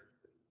are,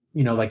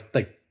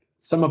 like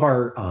some of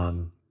our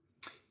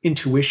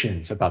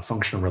intuitions about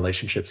functional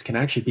relationships can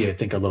actually be, I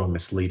think, a little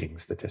misleading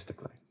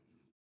statistically.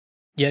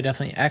 Yeah,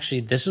 definitely. Actually,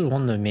 this is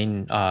one of the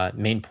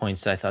main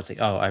points that I thought, it's like,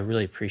 oh, I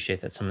really appreciate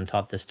that someone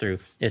thought this through.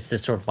 It's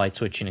this sort of light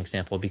switching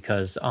example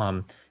because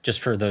just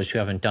for those who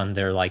haven't done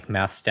their like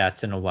math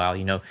stats in a while,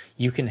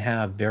 you can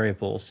have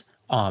variables.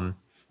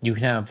 You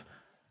can have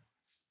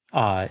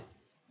uh,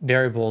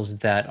 variables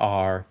that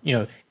are,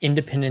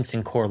 independence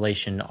and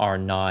correlation are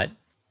not,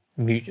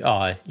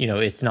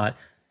 it's not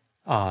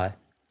uh,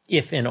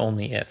 if and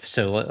only if.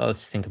 So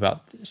let's think of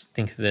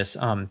this.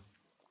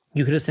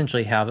 You could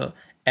essentially have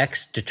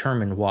X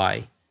determine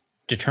Y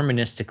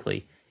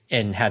deterministically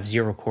and have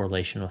zero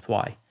correlation with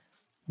Y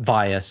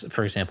via,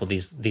 for example,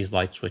 these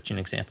light switching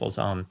examples.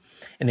 And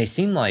they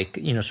seem like,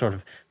 sort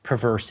of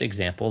perverse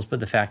examples, but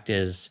the fact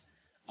is,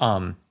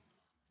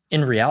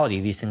 in reality,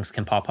 these things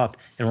can pop up.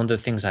 And one of the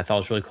things I thought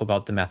was really cool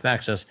about the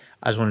mathematics is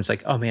I was wondering, it's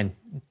like, oh man,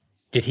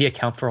 did he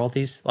account for all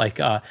these? Like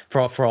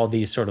for all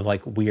these sort of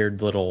like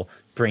weird little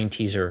brain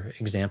teaser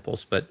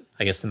examples, but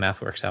I guess the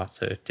math works out,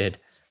 so it did.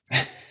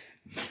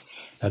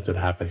 That's what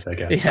happens, I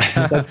guess.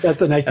 Yeah. That's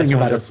the nice That's thing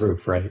one of about a those.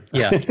 proof, right?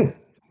 Yeah.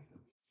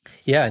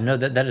 Yeah, no,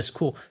 that is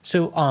cool.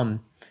 So,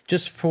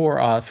 just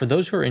for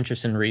those who are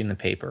interested in reading the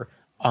paper,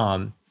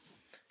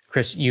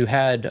 Chris, you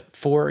had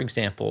four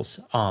examples,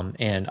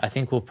 and I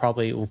think we'll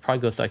probably go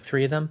through like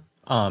three of them.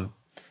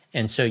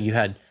 And so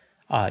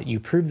you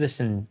proved this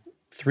in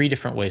three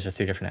different ways or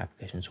three different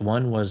applications.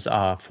 One was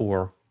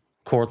for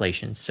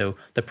correlations, so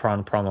the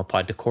Piranha problem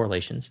applied to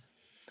correlations.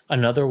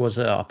 Another was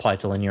applied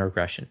to linear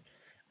regression.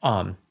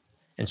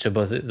 And so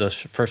both of those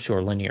first two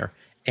are linear.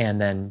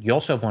 And then you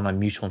also have one on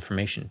mutual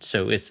information.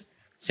 So it's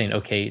saying,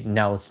 okay,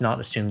 now let's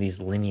not assume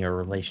these linear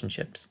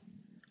relationships.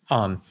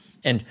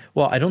 And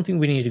well, I don't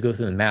think we need to go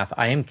through the math.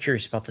 I am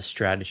curious about the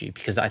strategy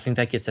because I think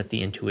that gets at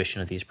the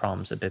intuition of these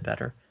problems a bit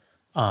better.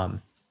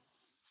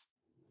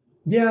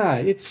 Yeah,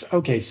 it's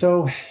okay.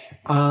 So,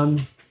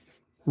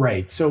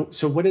 right. So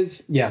what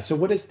is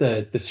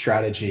the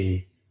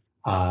strategy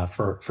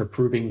for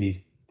proving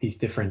these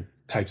different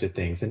types of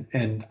things?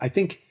 And I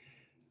think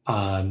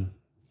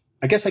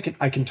I guess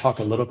I can talk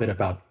a little bit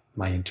about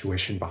my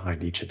intuition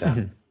behind each of them.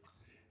 Mhm.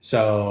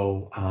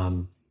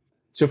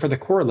 So for the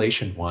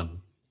correlation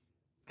one,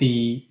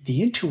 the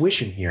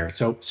intuition here.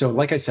 So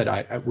like I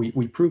said,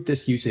 we proved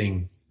this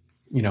using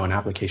an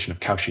application of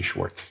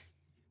Cauchy-Schwarz.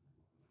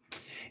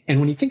 And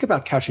when you think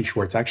about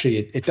Cauchy-Schwarz, actually,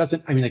 it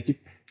doesn't. I mean, like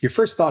your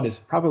first thought is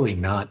probably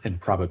not in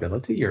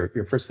probability.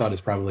 Your first thought is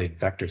probably in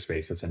vector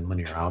spaces and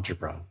linear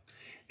algebra.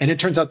 And it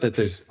turns out that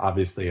there's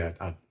obviously a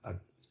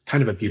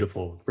kind of a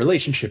beautiful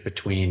relationship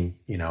between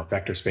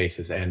vector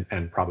spaces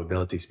and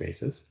probability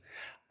spaces.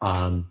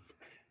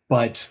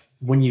 But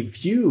when you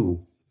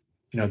view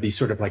these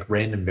sort of like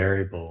random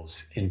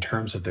variables in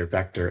terms of their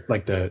vector,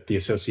 like the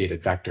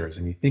associated vectors,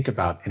 and you think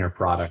about inner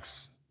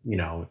products,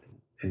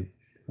 and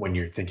when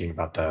you're thinking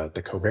about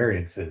the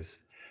covariances,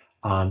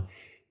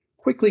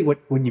 quickly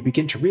when you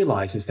begin to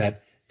realize is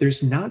that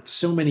there's not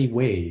so many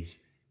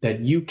ways that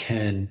you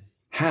can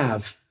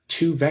have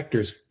two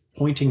vectors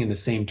pointing in the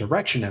same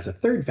direction as a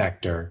third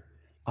vector,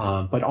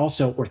 but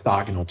also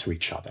orthogonal to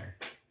each other,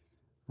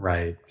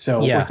 right?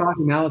 So Yeah.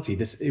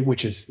 orthogonality,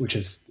 which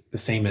is the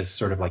same as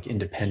sort of like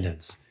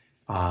independence,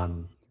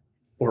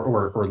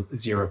 or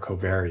zero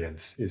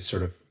covariance, is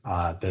sort of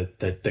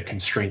the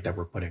constraint that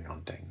we're putting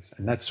on things,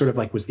 and that's sort of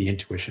like was the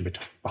intuition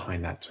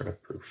behind that sort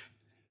of proof.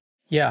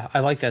 Yeah, I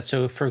like that.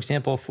 So, for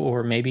example,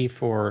 for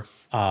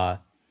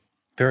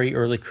very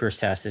early career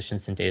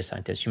statisticians and data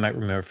scientists, you might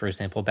remember, for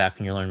example, back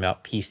when you learned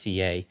about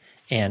PCA,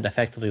 and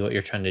effectively what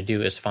you're trying to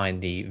do is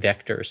find the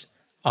vectors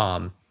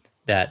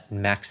that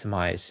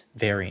maximize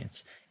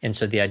variance. And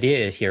so the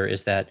idea here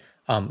is that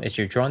as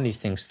you're drawing these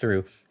things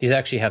through, these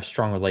actually have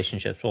strong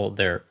relationships. Well,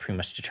 they're pretty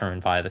much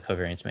determined via the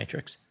covariance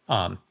matrix.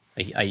 I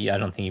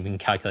don't think you can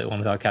calculate one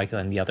without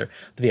calculating the other.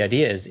 But the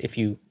idea is if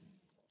you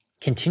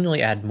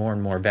continually add more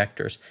and more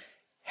vectors,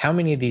 how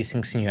many of these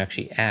things can you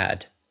actually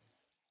add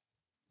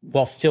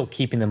while still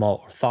keeping them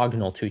all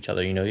orthogonal to each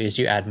other? As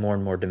you add more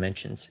and more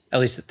dimensions. At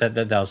least that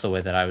was the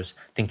way that I was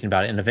thinking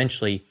about it. And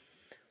eventually,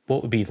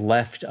 what would be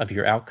left of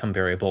your outcome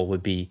variable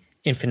would be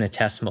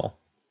infinitesimal,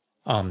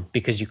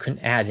 because you couldn't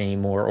add any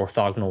more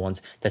orthogonal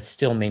ones that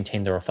still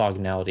maintain their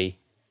orthogonality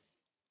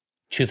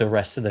to the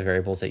rest of the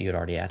variables that you had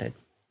already added.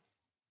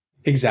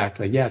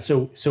 Exactly. Yeah.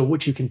 So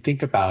what you can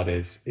think about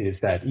is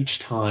that each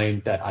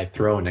time that I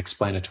throw an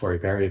explanatory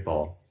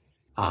variable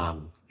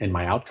in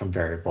my outcome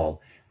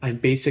variable, I'm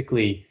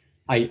basically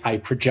I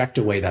project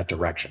away that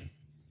direction,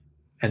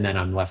 and then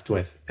I'm left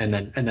with and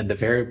then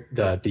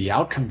the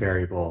outcome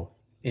variable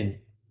in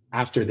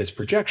after this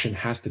projection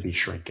has to be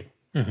shrinking,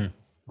 Mhm.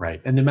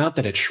 right? And the amount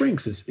that it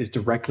shrinks is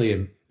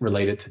directly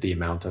related to the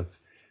amount of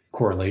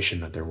correlation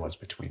that there was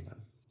between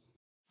them.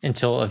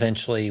 Until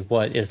eventually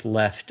what is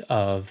left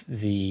of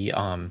the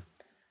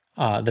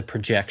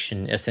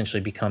projection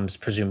essentially becomes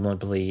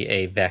presumably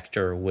a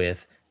vector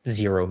with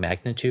zero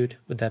magnitude.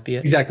 Would that be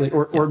it? Exactly,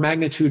 or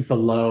magnitude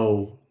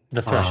below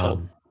The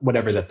threshold.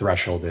 whatever the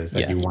threshold is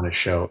that Yeah. you want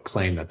to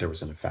claim that there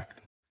was an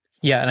effect.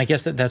 Yeah, and I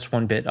guess that's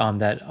one bit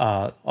that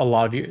a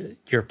lot of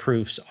your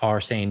proofs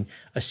are saying,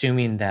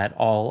 assuming that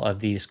all of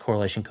these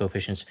correlation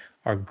coefficients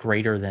are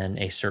greater than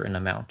a certain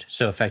amount.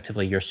 So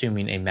effectively, you're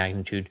assuming a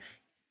magnitude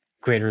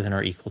greater than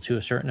or equal to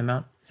a certain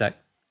amount. Is that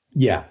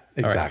Yeah, all right?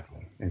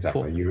 exactly.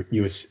 Exactly.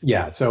 Cool.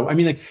 Yeah. So, I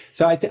mean, like,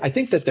 so I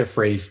think that they're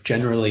phrased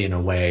generally in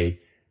a way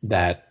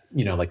that,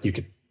 like you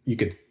could,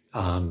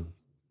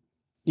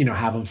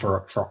 have them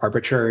for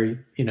arbitrary,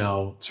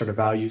 sort of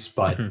values.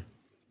 But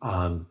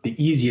Hmm. the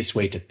easiest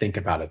way to think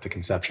about it, to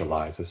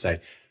conceptualize, is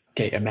say,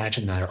 okay,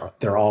 imagine that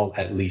they're all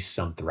at least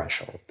some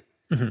threshold.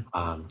 Hmm.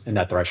 And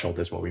that threshold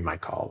is what we might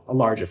call a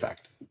large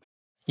effect.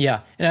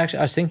 Yeah, and actually,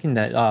 I was thinking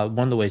that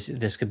one of the ways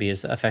this could be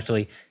is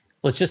effectively,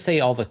 let's just say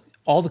all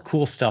the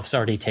cool stuff's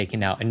already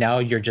taken out, and now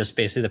you're just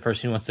basically the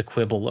person who wants to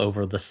quibble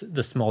over the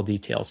small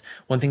details.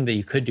 One thing that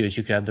you could do is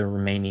you could have the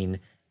remaining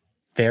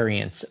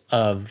variance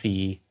of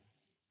the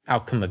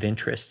outcome of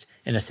interest,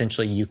 and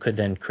essentially you could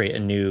then create a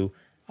new,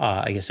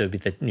 I guess it would be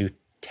the new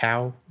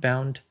tau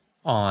bound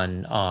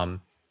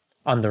on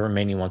the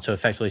remaining one. So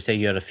effectively, say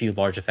you had a few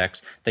large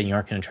effects that you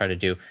aren't going to try to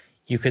do,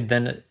 you could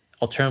then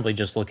alternatively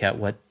just look at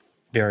what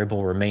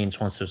variable remains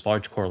once those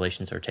large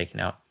correlations are taken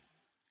out,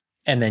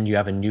 and then you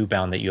have a new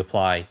bound that you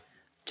apply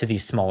to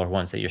these smaller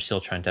ones that you're still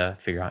trying to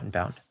figure out and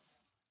bound.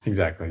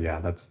 Exactly. Yeah,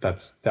 that's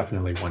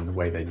definitely one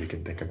way that you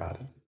can think about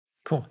it.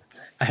 Cool.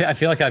 I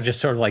feel like I've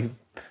just sort of like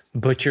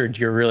butchered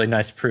your really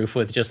nice proof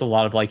with just a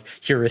lot of like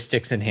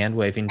heuristics and hand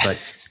waving, but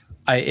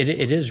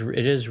it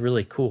is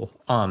really cool.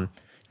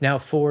 Now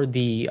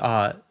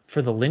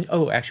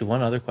oh, actually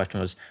one other question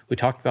was, we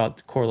talked about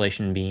the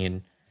correlation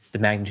being the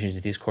magnitudes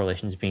of these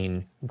correlations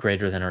being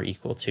greater than or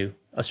equal to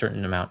a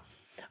certain amount.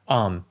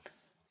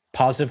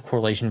 Positive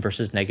correlation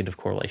versus negative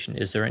correlation.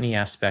 Is there any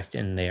aspect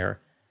in there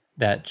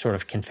that sort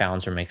of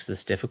confounds or makes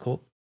this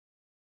difficult?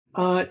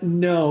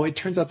 No, it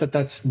turns out that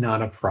that's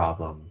not a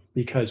problem,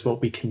 because what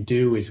we can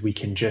do is we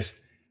can just,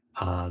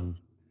 um,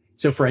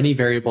 so for any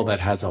variable that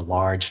has a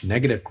large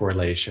negative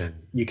correlation,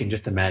 you can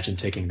just imagine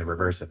taking the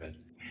reverse of it,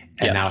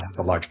 and Yeah. now it has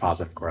a large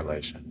positive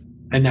correlation.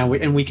 And now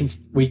we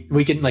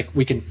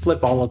can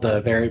flip all of the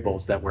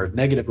variables that were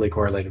negatively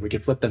correlated. We can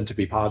flip them to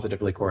be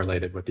positively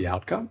correlated with the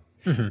outcome,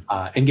 Hmm.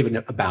 and give it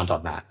a bound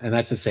on that. And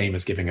that's the same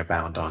as giving a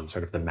bound on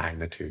sort of the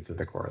magnitudes of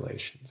the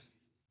correlations.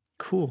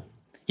 Cool.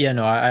 Yeah,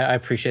 no, I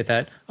appreciate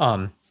that.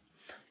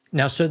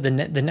 Now, so the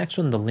next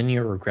one, the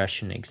linear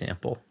regression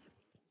example.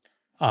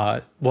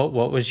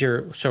 What was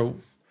your so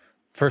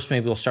first?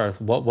 Maybe we'll start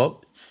with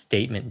what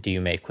statement do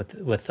you make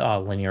with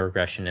linear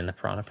regression in the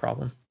Piranha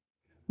problem?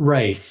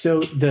 Right.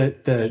 So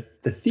the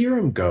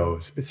theorem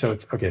goes, so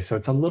it's okay, so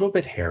it's a little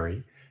bit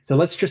hairy. So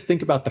let's just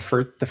think about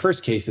the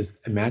first case is,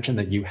 imagine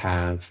that you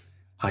have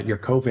your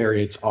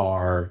covariates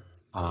are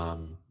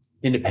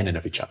independent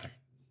of each other.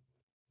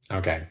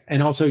 Okay.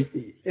 And also,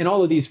 in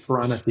all of these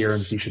Piranha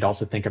theorems, you should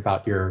also think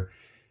about your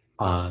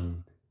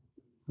um,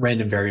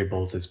 random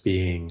variables as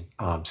being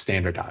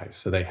standardized.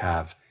 So they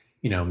have,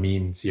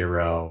 mean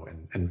 0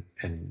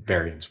 and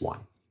variance 1.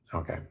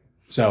 Okay.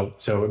 So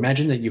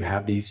imagine that you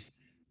have these,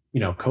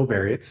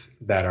 covariates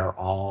that are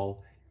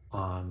all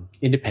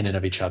independent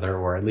of each other,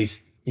 or at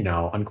least,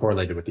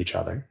 uncorrelated with each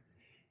other.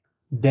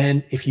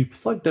 Then if you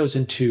plug those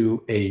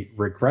into a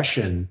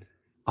regression,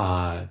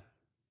 uh,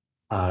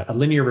 a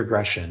linear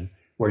regression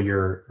where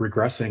you're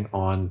regressing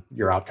on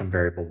your outcome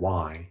variable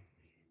y,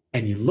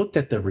 and you looked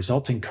at the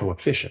resulting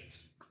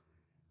coefficients,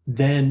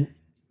 then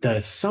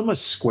the sum of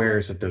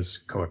squares of those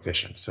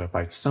coefficients. So if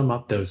I sum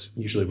up those,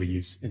 usually we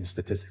use in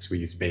statistics, we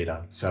use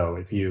beta. So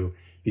if you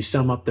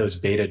sum up those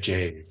beta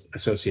j's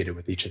associated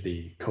with each of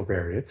the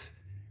covariates,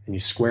 and you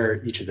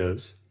square each of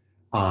those,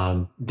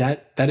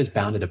 that is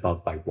bounded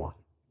above by 1.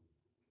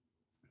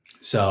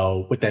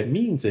 So what that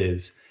means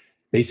is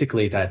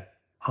basically that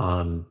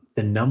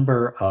the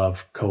number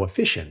of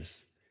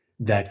coefficients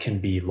that can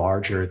be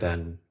larger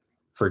than,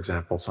 for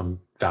example, some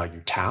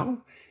value tau,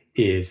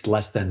 is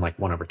less than like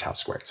 1 over tau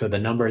squared. So the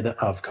number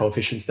of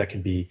coefficients that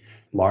can be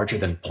larger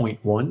than zero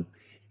point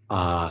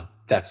 0.1,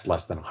 that's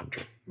less than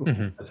 100.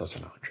 Hmm. That's less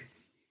than 100.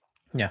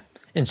 Yeah.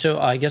 And so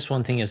I guess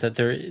one thing is that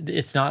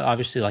it's not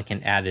obviously like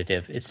an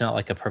additive. It's not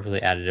like a perfectly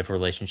additive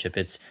relationship.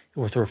 It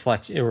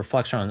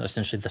reflects on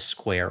essentially the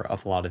square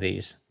of a lot of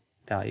these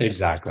values.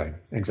 Exactly.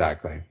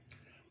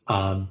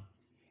 Um,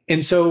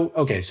 and so,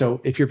 okay,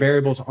 so if your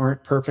variables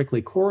aren't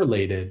perfectly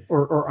correlated,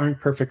 or aren't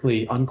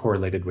perfectly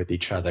uncorrelated with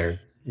each other,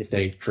 if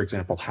they, for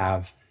example,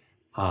 have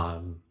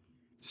um,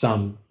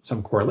 some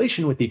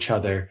correlation with each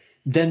other,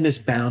 then this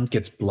bound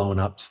gets blown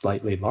up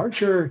slightly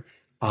larger.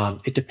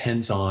 It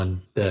depends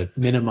on the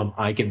minimum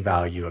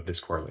eigenvalue of this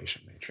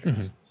correlation Hmm.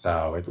 matrix.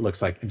 So it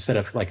looks like, instead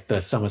of like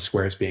the sum of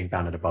squares being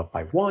bounded above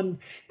by 1,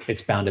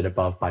 it's bounded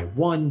above by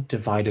 1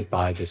 divided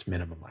by this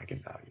minimum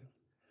eigenvalue.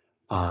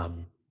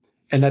 Um,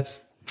 and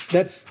that's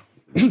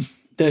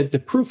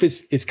the proof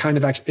is kind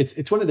of, actually,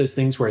 it's one of those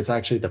things where it's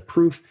actually, the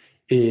proof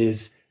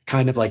is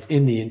kind of like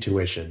in the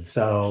intuition.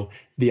 So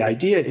the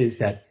idea is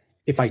that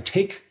if I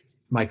take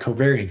my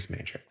covariance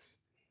matrix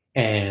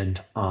and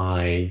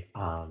I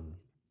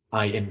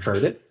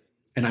invert it,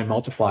 and I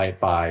multiply it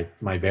by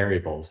my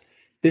variables,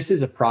 this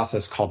is a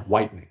process called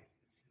whitening.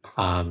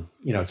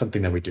 It's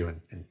something that we do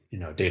in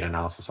data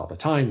analysis all the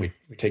time. We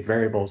take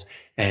variables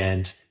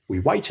and we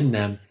whiten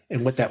them,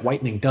 and what that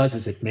whitening does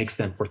is it makes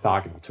them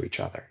orthogonal to each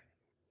other.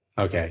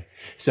 Okay,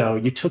 so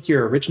you took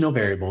your original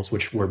variables,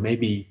 which were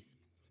maybe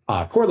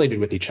correlated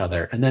with each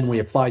other, and then we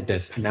applied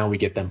this, and now we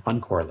get them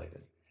uncorrelated.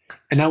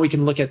 And now we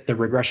can look at the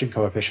regression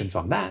coefficients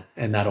on that,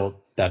 and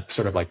that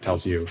sort of like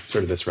tells you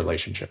sort of this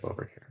relationship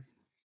over here.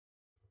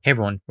 Hey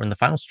everyone, we're in the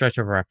final stretch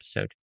of our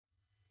episode.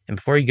 And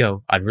before you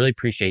go, I'd really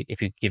appreciate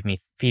if you could give me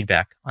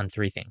feedback on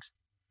 3 things.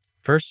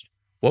 First,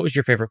 what was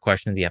your favorite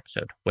question of the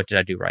episode? What did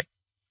I do right?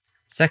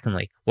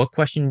 Secondly, what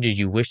question did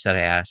you wish that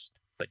I asked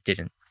but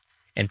didn't?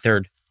 And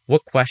third,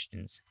 what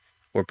questions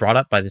were brought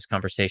up by this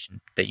conversation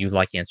that you'd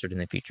like answered in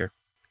the future?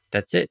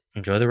 That's it.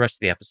 Enjoy the rest of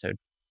the episode.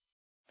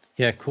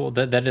 Yeah, cool.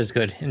 That is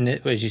good. And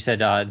as you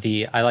said,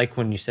 I like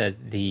when you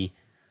said the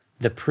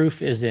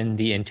proof is in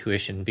the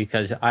intuition,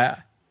 because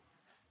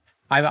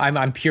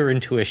I'm pure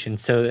intuition.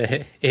 So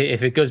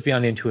if it goes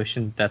beyond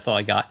intuition, that's all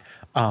I got.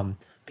 But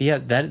yeah,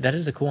 that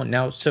is a cool one.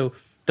 Now, so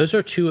those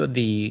are 2 of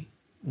the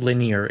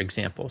linear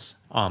examples.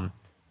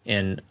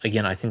 And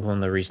again, I think one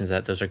of the reasons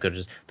that those are good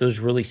is those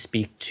really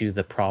speak to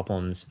the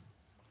problems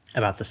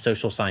about the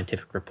social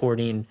scientific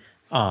reporting,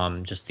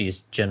 just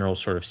these general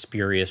sort of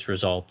spurious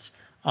results,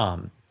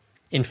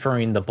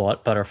 inferring the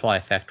butterfly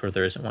effect where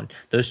there isn't one.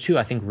 Those 2,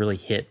 I think, really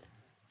hit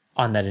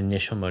on that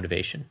initial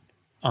motivation.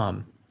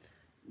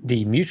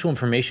 The mutual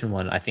information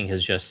one, I think,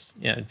 is just,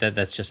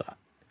 that's just,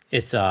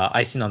 it's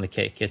icing on the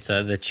cake. It's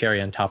the cherry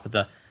on top of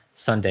the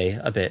sundae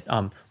a bit.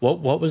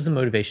 What was the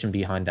motivation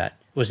behind that?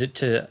 Was it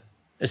to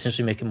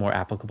essentially make it more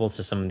applicable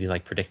to some of these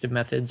like predictive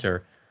methods,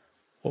 or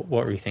what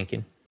were you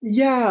thinking?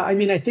 Yeah, I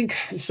mean, I think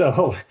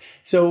so.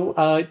 So,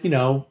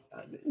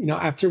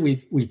 after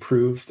we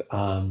proved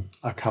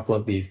a couple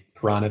of these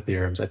Piranha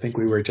theorems, I think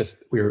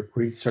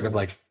we sort of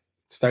like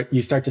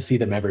you start to see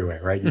them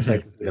everywhere, right? You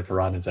start to see the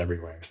Piranhas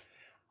everywhere.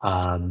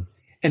 And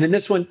in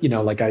this one,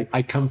 like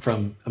I come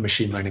from a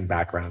machine learning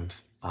background,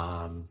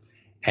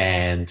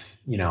 and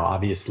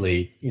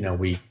obviously,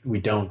 we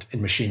don't,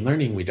 in machine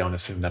learning, we don't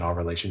assume that all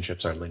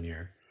relationships are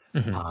linear.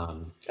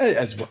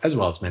 As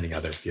well as many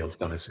other fields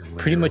don't assume linear.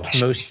 Pretty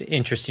much most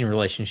interesting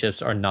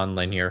relationships are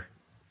nonlinear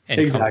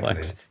and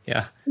complex.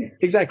 Yeah,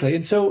 exactly.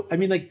 And so, I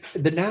mean, like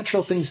the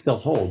natural thing still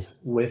holds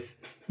with,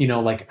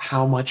 like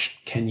how much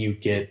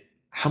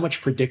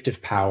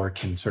predictive power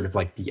can sort of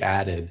like be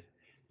added,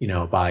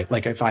 by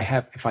like if I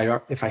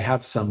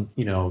have some,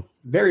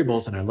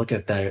 variables and I look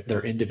at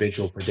their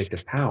individual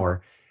predictive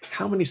power,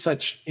 how many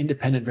such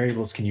independent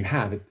variables can you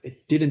have?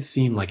 It didn't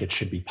seem like it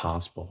should be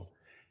possible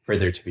for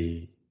there to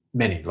be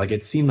many. Like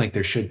it seemed like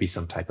there should be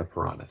some type of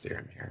Piranha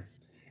theorem here.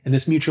 And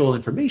this mutual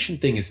information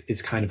thing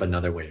is kind of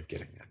another way of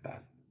getting at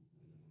that.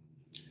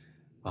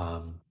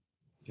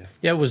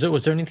 Yeah. Was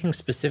there anything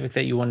specific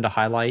that you wanted to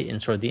highlight in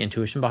sort of the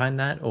intuition behind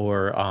that,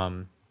 or?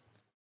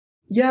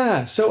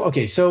 Yeah. So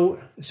okay.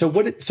 So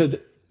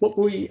what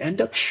we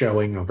end up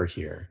showing over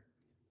here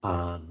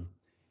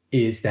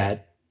is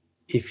that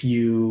if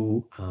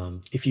you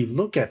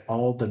look at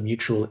all the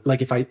mutual,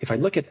 like if I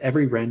look at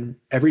every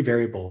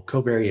variable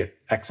covariate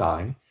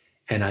xi,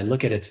 and I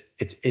look at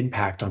its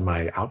impact on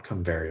my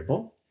outcome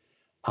variable,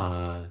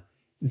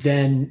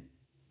 then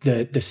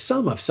the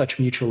sum of such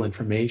mutual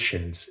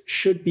informations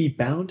should be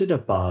bounded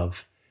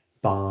above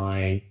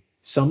by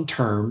some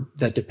term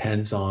that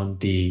depends on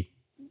the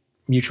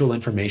mutual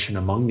information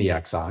among the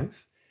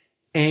xi's,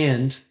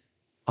 and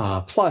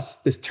plus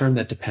this term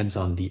that depends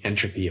on the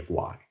entropy of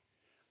y.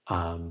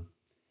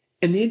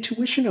 And the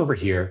intuition over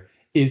here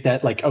is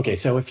that, like, okay,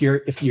 so if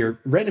your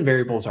random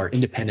variables are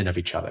independent of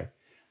each other,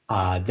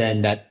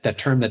 then that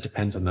term that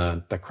depends on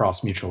the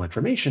cross mutual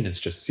information is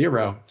just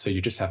 0. So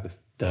you just have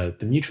the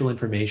mutual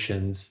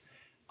informations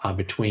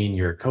between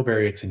your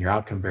covariates and your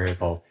outcome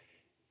variable.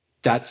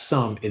 That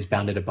sum is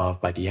bounded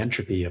above by the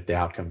entropy of the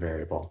outcome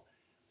variable.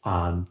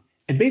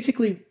 And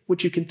basically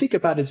what you can think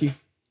about is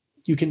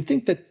you can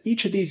think that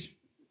each of these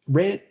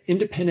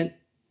independent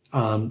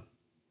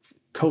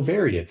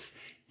covariates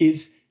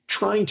is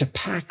trying to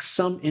pack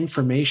some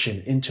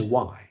information into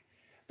y.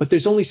 But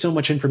there's only so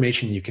much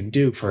information you can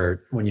do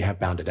for when you have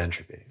bounded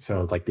entropy.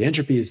 So like the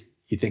entropy is,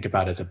 you think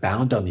about as a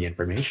bound on the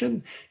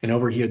information. And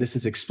over here, this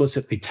is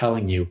explicitly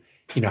telling you,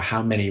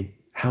 how many,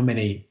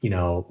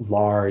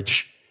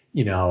 large,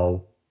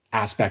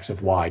 aspects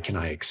of y can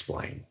I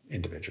explain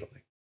individually.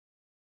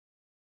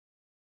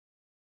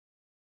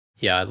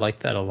 Yeah, I like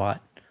that a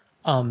lot.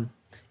 And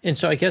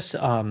so I guess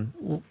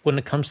when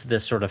it comes to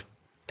this sort of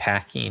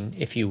packing,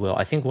 if you will,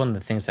 I think one of the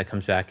things that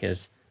comes back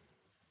is,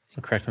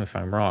 and correct me if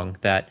I'm wrong,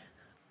 that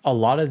a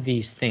lot of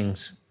these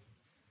bounds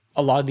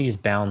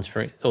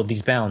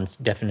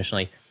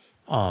definitionally,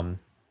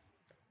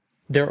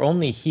 they're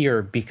only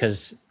here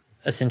because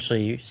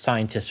essentially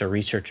scientists or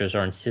researchers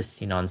are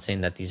insisting on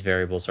saying that these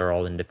variables are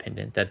all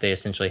independent, that they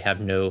essentially have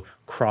no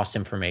cross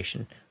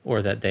information,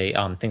 or that they,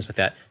 things like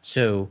that.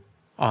 So,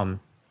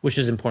 which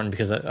is important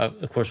because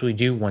of course we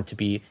do want to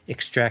be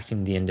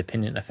extracting the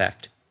independent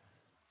effect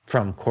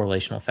from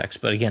correlational effects.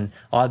 But again,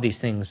 a lot of these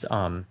things,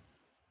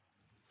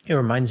 it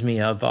reminds me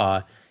of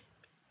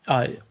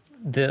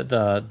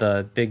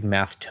the big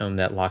math tome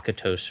that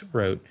Lakatos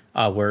wrote,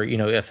 where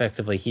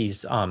effectively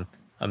he's all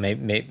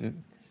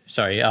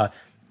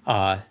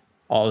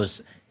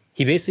this.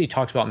 He basically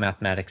talked about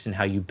mathematics and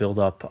how you build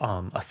up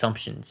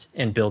assumptions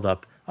and build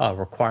up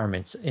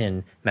requirements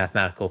in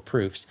mathematical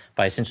proofs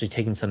by essentially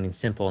taking something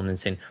simple and then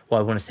saying,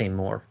 well, I want to say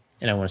more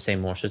and I want to say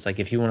more. So it's like,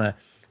 if you want to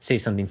say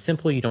something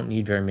simple, you don't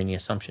need very many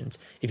assumptions.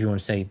 If you want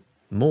to say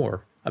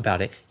more about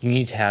it, you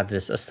need to have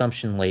this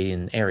assumption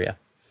laden area.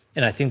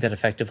 And I think that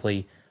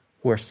effectively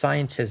where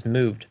science has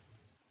moved,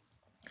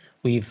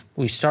 we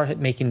started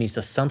making these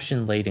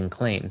assumption laden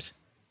claims,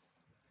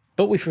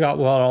 but we forgot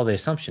what all the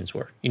assumptions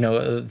were.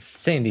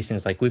 Saying these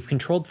things like we've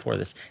controlled for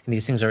this and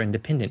these things are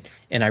independent.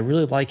 And I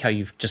really like how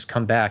you've just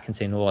come back and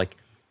saying, well, like,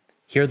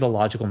 here are the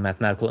logical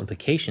mathematical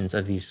implications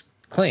of these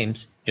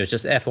claims.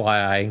 Just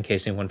FYI in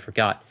case anyone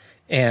forgot.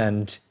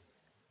 And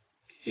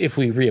if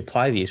we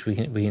reapply these, we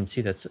can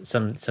see that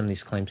some of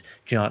these claims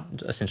do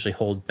not essentially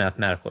hold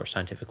mathematical or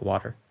scientific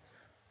water.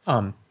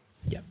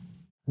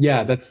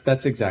 Yeah,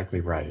 that's exactly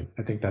right.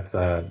 I think that's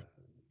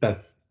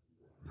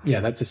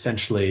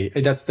essentially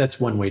that's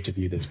one way to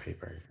view this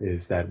paper,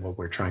 is that what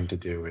we're trying to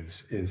do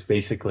is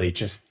basically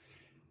just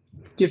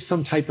give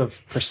some type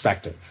of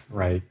perspective,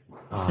 right,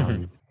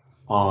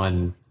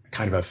 on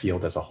kind of a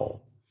field as a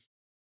whole.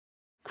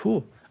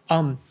 Cool.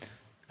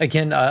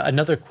 Again,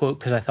 another quote,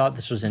 because I thought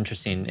this was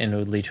interesting and it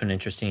would lead to an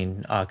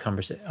interesting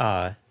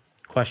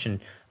question.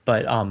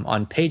 But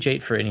on page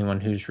 8, for anyone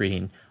who's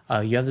reading,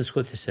 you have this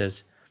quote that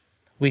says,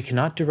 "We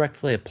cannot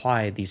directly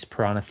apply these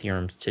Piranha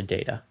theorems to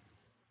data."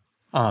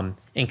 And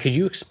could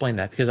you explain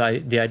that? Because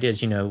the idea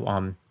is, if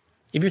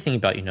you're thinking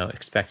about,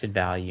 expected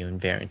value and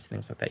variance and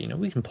things like that,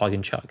 we can plug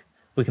and chug.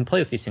 We can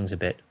play with these things a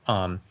bit.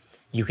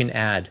 You can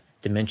add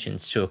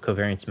dimensions to a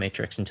covariance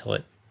matrix until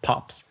it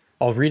pops.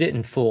 I'll read it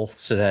in full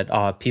so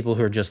that people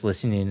who are just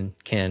listening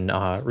can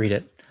read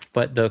it.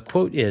 But the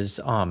quote is,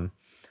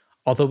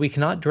 although we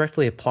cannot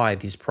directly apply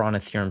these Piranha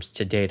theorems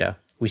to data,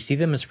 we see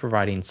them as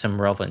providing some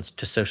relevance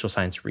to social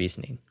science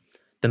reasoning.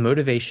 The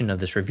motivation of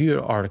this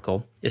review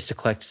article is to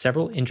collect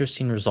several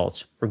interesting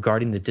results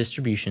regarding the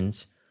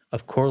distributions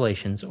of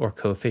correlations or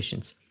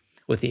coefficients,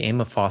 with the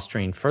aim of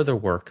fostering further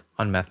work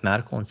on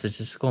mathematical and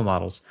statistical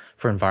models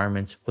for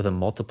environments with a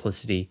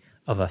multiplicity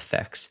of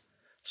effects.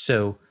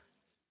 So,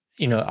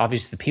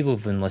 obviously the people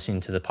who've been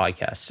listening to the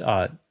podcast,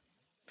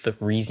 the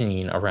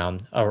reasoning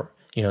around, or,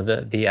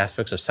 the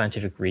aspects of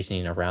scientific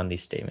reasoning around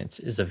these statements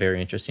is a very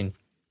interesting.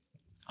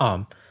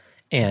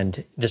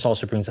 And this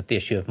also brings up the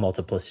issue of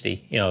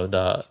multiplicity,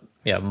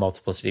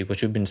 multiplicity,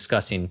 which we've been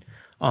discussing.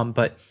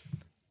 But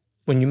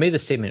when you made the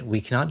statement, we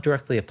cannot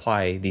directly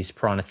apply these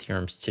Piranha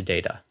theorems to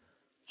data.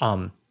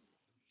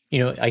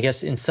 I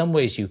guess in some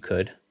ways you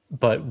could,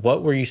 but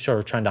what were you sort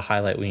of trying to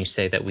highlight when you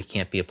say that we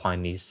can't be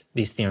applying these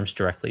theorems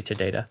directly to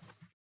data?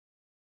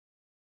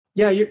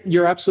 Yeah,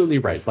 you're absolutely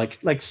right.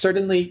 Like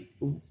certainly,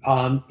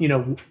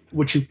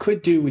 what you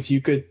could do is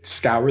you could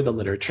scour the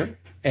literature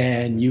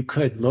and you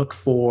could look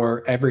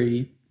for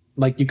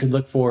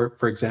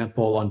for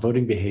example, on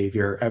voting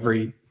behavior,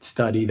 every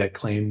study that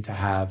claimed to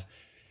have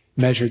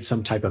measured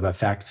some type of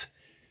effect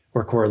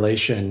or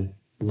correlation,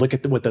 look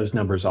at what those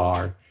numbers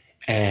are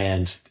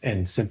and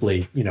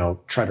simply,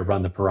 try to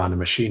run the Piranha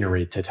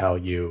machinery to tell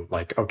you,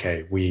 like,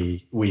 okay,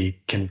 we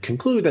can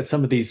conclude that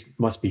some of these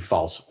must be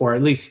false or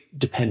at least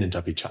dependent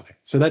of each other.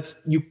 So that's,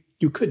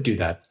 you could do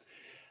that.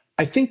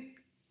 I think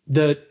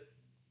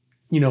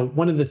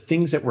one of the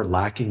things that we're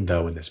lacking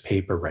though in this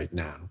paper right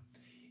now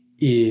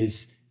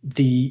is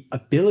the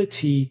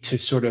ability to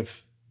sort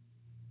of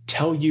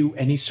tell you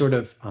any sort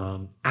of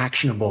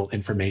actionable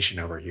information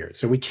over here.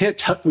 So we can't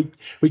tell,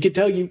 we could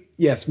tell you,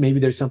 yes, maybe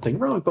there's something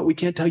wrong, but we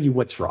can't tell you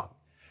what's wrong.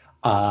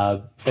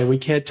 And we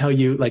can't tell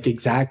you like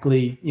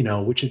exactly,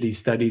 which of these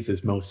studies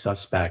is most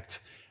suspect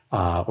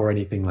or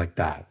anything like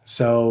that.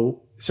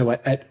 So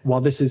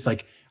while this is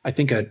like, I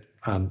think a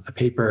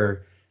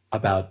paper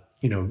about,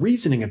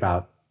 reasoning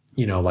about,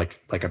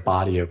 like a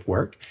body of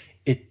work,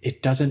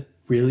 it doesn't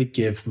really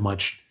give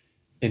much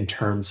in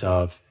terms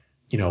of,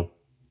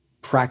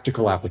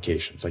 practical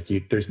applications. Like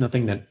there's no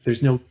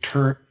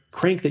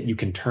crank that you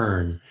can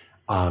turn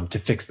to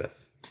fix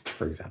this,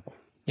 for example.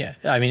 Yeah,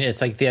 I mean,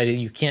 it's like the idea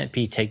you can't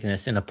be taking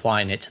this and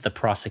applying it to the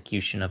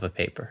prosecution of a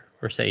paper,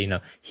 or say,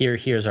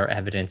 here's our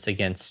evidence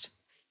against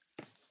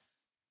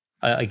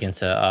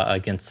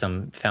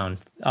some found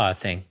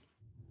thing.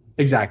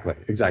 Exactly.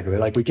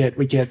 Like we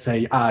can't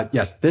say,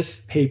 yes,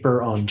 this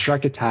paper on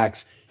shark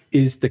attacks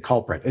is the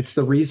culprit. It's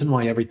the reason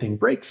why everything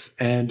breaks.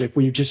 And if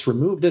we just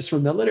remove this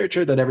from the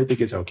literature, then everything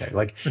is okay.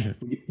 Like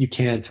you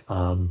can't,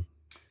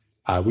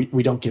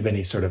 we don't give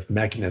any sort of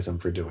mechanism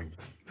for doing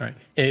that. Right.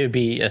 It would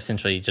be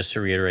essentially, just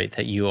to reiterate,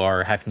 that you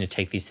are having to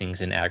take these things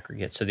in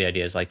aggregate. So the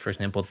idea is, like, for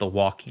example, the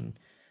walking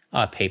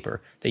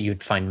paper, that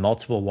you'd find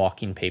multiple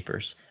walking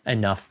papers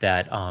enough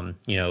that,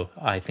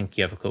 I think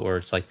you have a quote where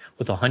it's like,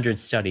 with 100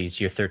 studies,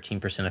 your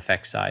 13%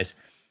 effect size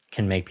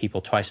can make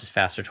people twice as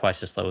fast or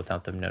twice as slow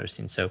without them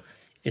noticing. So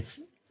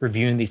it's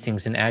reviewing these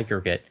things in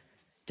aggregate,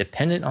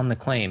 dependent on the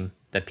claim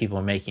that people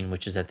are making,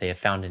 which is that they have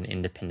found an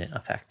independent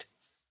effect.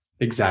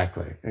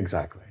 Exactly.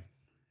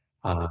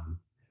 Um,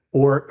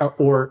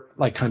 or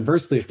like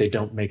conversely, if they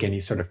don't make any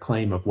sort of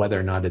claim of whether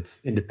or not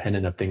it's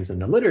independent of things in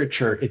the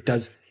literature, it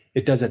does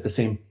at the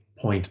same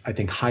point, I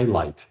think,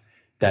 highlight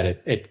that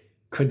it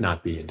could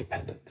not be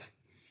independent.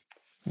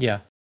 Yeah.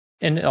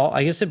 And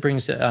I guess it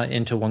brings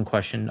into one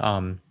question,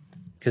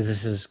 because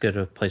this is good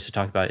a place to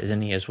talk about it,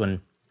 is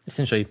when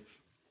essentially,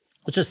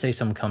 let's just say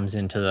someone comes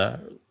into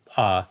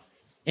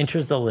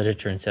enters the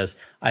literature and says,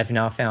 I've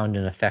now found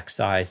an effect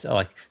size,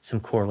 like some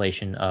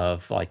correlation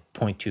of like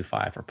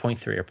 0.25 or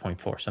 0.3 or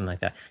 0.4, something like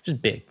that.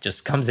 Just big,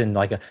 just comes in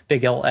like a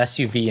big L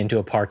SUV into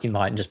a parking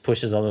lot and just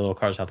pushes other little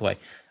cars out the way.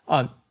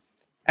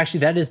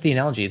 Actually, that is the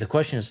analogy. The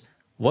question is,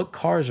 what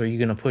cars are you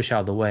going to push out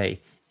of the way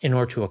in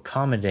order to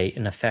accommodate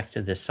an effect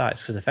of this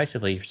size? Because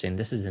effectively, you're saying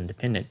this is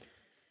independent.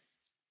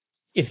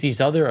 If these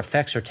other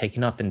effects are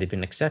taken up and they've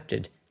been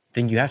accepted,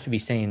 then you have to be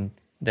saying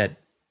that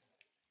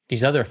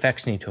these other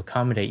effects need to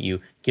accommodate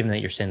you, given that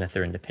you're saying that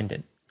they're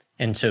independent.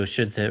 And so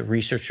should the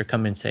researcher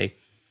come in and say,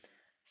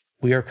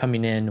 we are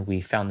coming in,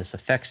 we found this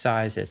effect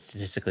size, it's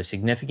statistically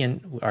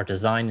significant, our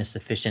design is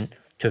sufficient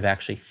to have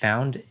actually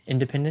found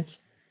independence,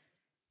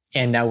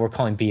 and now we're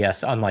calling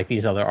BS, unlike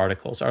these other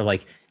articles, or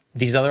like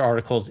these other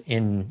articles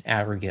in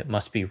aggregate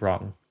must be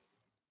wrong.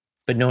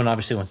 But no one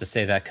obviously wants to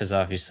say that, because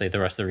obviously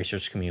the rest of the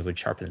research community would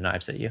sharpen the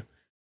knives at you.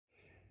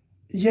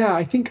 Yeah,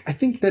 I think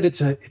that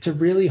it's a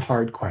really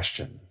hard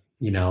question.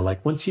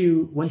 Like once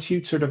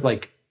you sort of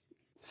like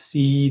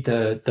see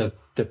the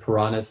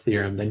Piranha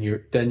theorem, then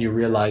you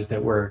realize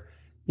that we're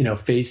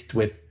faced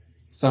with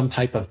some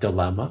type of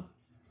dilemma,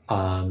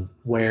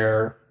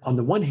 where on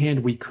the one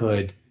hand we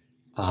could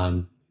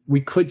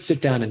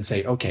sit down and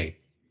say, okay,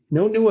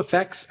 no new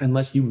effects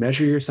unless you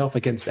measure yourself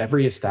against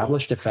every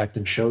established effect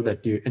and show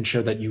that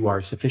you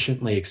are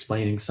sufficiently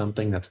explaining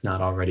something that's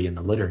not already in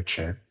the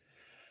literature.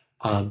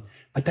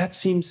 But that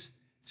seems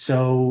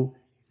so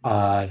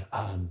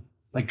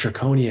like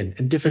draconian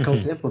and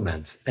difficult to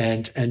implement,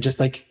 and just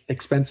like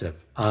expensive.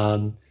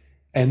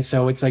 And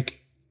so it's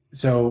like,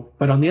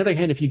 but on the other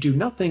hand, if you do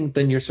nothing,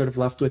 then you're sort of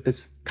left with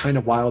this kind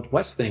of Wild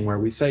West thing where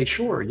we say,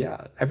 sure,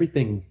 yeah,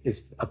 everything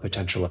is a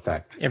potential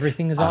effect.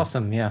 Everything is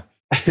awesome. Yeah.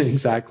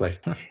 Exactly.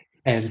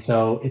 And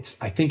so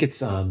I think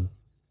it's and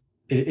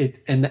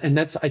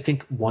that's, I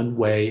think, one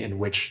way in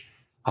which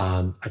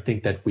I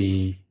think that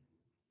we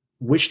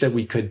wish that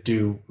we could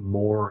do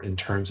more in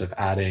terms of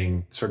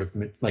adding sort of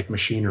like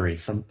machinery,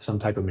 some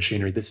type of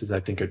machinery. This is, I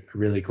think, a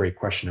really great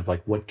question of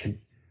like what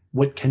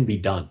can be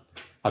done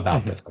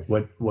about this.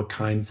 Like what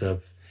kinds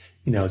of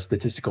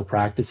statistical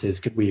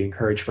practices could we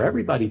encourage for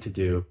everybody to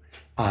do,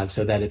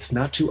 so that it's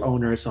not too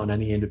onerous on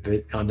any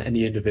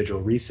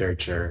individual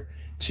researcher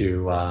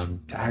to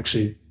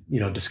actually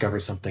discover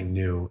something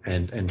new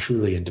and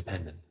truly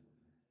independent.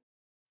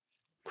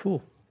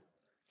 Cool.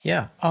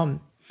 Yeah.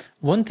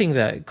 One thing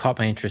that caught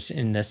my interest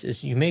in this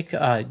is you make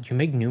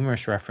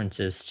numerous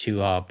references to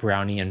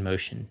Brownian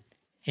motion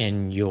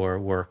in your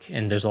work,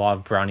 and there's a lot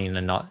of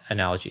Brownian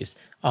analogies.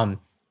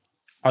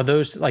 Are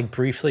those like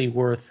briefly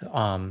worth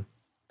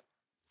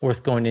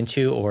going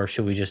into, or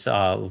should we just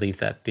leave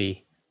that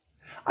be?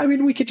 I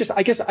mean, we could just,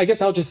 I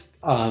guess I'll just,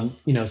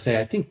 say,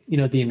 I think,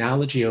 the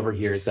analogy over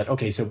here is that,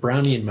 okay, so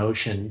Brownian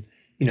motion,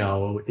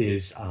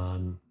 is,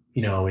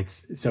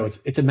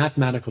 it's a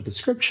mathematical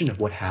description of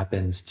what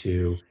happens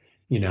to,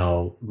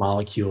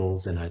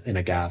 molecules in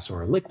a gas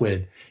or a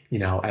liquid,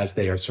 as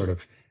they are sort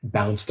of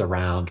bounced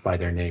around by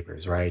their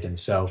neighbors, right? And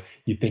so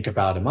you think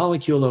about a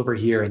molecule over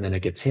here, and then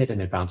it gets hit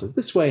and it bounces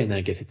this way, and then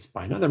it gets hit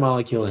by another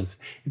molecule, and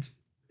its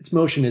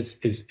motion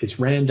is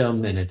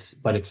random, and it's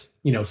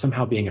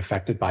somehow being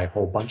affected by a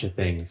whole bunch of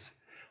things.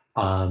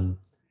 And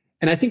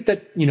I think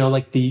that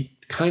like the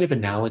kind of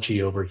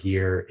analogy over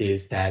here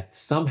is that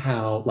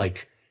somehow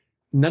like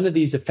none of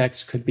these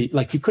effects could be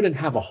like, you couldn't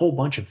have a whole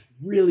bunch of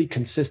really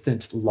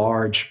consistent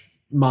large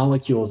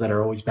molecules that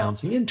are always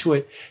bouncing into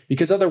it,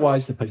 because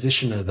otherwise the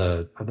position of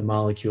the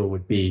molecule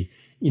would be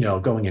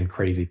going in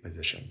crazy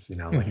positions.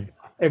 Like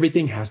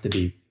everything has to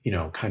be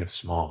kind of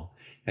small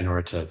in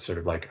order to sort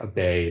of like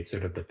obey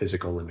sort of the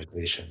physical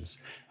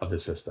limitations of the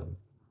system.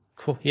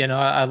 Cool. Yeah, no,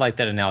 I like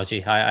that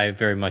analogy. I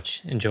very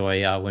much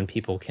enjoy when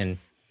people can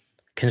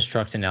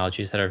construct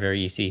analogies that are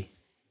very easy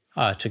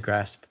to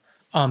grasp.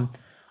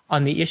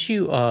 On the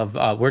issue of,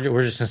 we're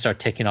just going to start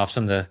ticking off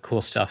some of the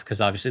cool stuff,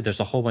 because obviously there's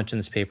a whole bunch in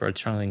this paper. I'd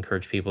strongly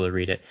encourage people to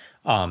read it.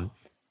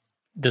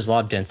 There's a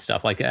lot of dense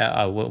stuff. Like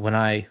when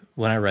I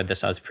read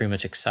this, I was pretty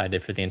much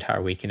excited for the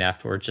entire weekend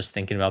afterwards, just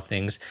thinking about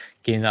things,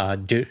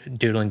 getting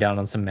doodling down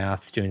on some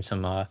math, doing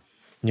some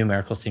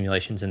numerical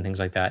simulations and things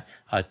like that,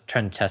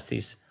 trying to test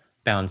these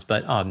bounds.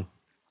 But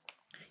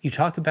you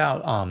talk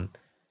about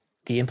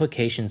the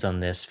implications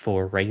on this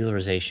for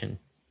regularization,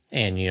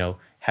 and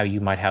how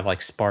you might have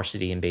like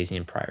sparsity in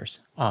Bayesian priors.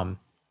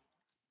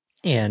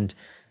 And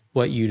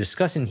what you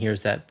discuss in here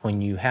is that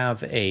when you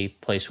have a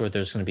place where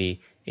there's going to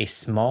be a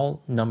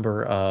small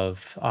number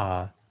of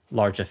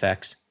large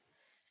effects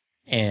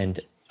and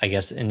I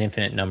guess an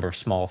infinite number of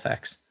small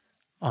effects.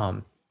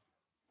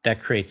 That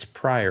creates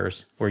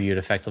priors where you'd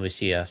effectively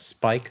see a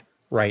spike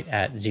right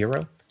at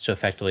 0. So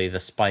effectively the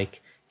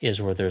spike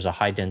is where there's a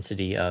high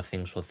density of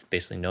things with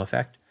basically no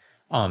effect.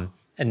 And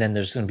then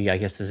there's going to be, I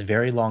guess, this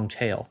very long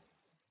tail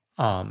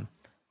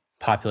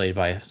populated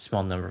by a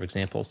small number of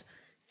examples,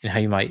 and how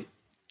you might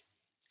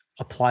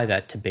apply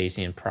that to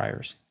Bayesian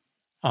priors.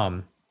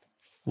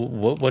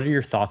 What are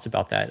your thoughts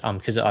about that?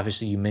 Because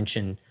obviously you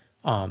mentioned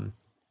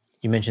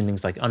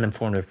things like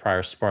uninformative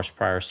priors,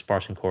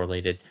 sparse and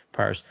correlated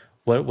priors.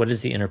 What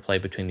is the interplay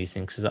between these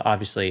things? Because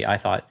obviously I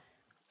thought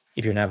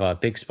if you're going to have a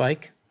big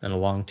spike and a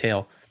long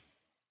tail,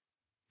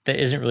 that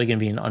isn't really going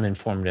to be an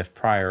uninformative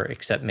prior,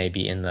 except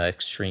maybe in the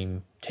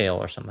extreme tail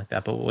or something like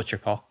that. But what's your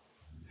call?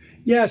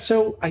 Yeah,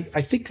 so I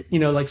think,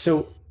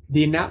 so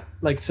the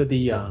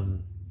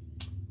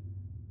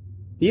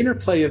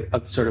interplay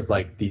of sort of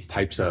like these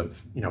types of,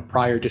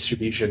 prior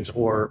distributions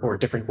or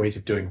different ways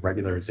of doing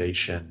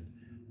regularization,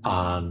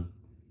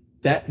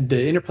 that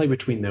the interplay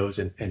between those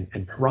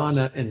and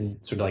Piranha and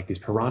sort of like these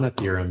Piranha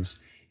theorems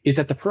is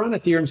that the Piranha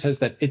theorem says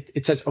that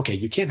it says, okay,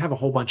 you can't have a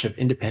whole bunch of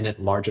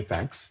independent large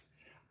effects,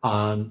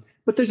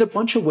 but there's a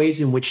bunch of ways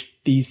in which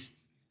these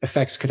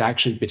effects could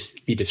actually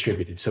be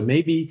distributed. So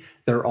maybe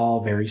they're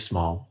all very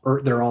small, or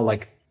they're all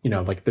like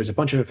there's a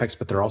bunch of effects,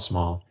 but they're all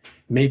small.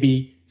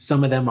 Maybe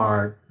some of them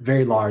are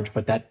very large,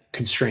 but that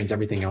constrains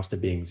everything else to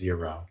being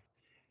 0.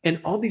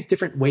 And all these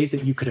different ways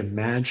that you could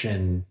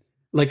imagine,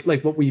 like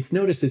what we've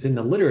noticed is in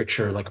the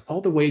literature, like all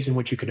the ways in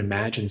which you could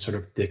imagine sort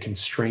of the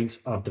constraints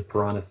of the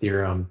Piranha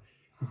theorem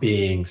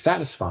being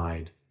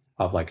satisfied,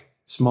 of like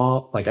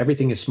small, like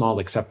everything is small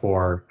except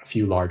for a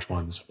few large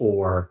ones,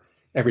 or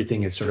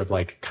everything is sort of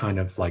like kind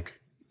of like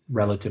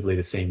relatively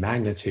the same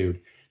magnitude.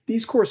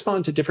 These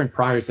correspond to different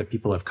priors that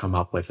people have come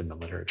up with in the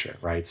literature,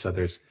 right? So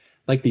there's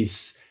like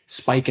these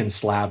spike and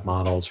slab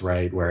models,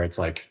 right, where it's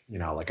like,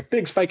 like a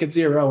big spike at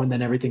 0, and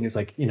then everything is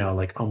like,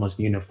 like almost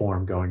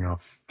uniform going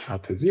off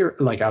out to 0,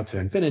 like out to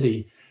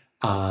infinity.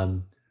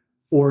 Or,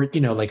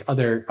 like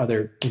other,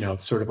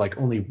 sort of like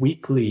only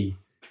weakly,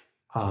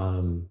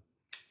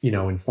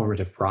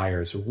 informative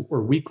priors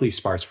or weakly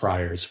sparse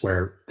priors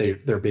where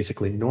they're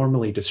basically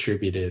normally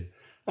distributed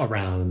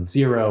around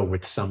 0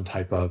 with some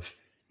type of,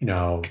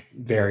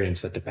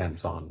 variance that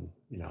depends on,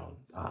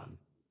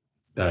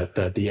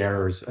 the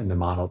errors in the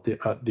model,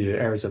 the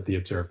errors of the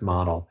observed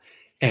model.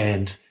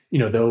 And,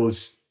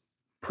 those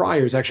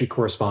priors actually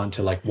correspond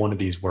to like one of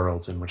these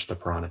worlds in which the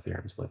Piranha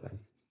theorems live in.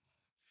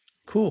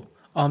 Cool.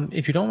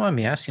 If you don't mind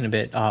me asking a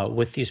bit,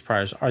 with these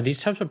priors, are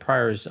these types of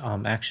priors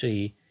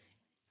actually,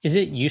 is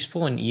it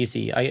useful and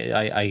easy?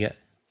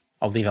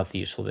 I'll leave out the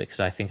useful bit because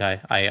I think I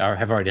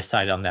have already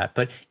decided on that.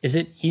 But is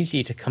it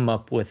easy to come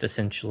up with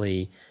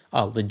essentially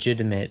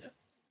legitimate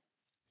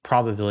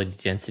probability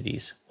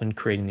densities when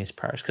creating these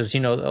priors? Because a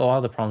lot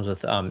of the problems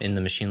with in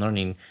the machine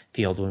learning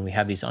field, when we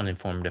have these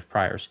uninformative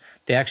priors,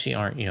 they actually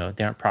aren't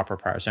they aren't proper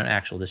priors, they're not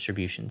actual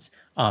distributions.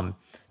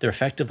 They're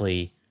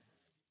effectively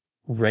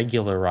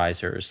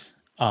regularizers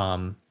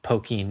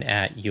poking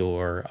at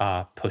your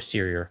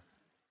posterior.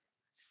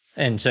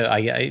 And so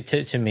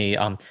to me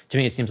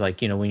it seems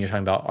like when you're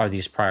talking about are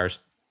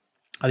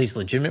these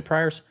legitimate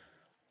priors,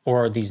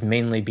 or are these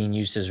mainly being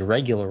used as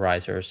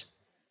regularizers,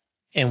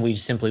 and we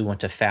simply want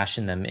to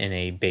fashion them in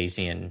a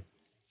Bayesian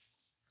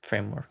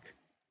framework?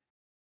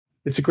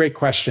 It's a great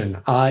question.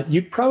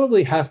 You'd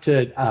probably have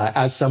to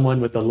ask someone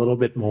with a little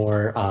bit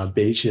more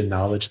Bayesian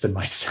knowledge than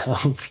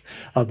myself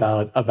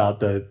about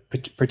the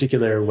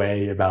particular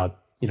way about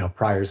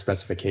prior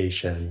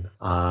specification.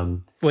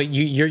 Wait,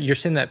 you're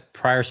saying that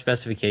prior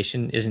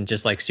specification isn't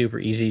just like super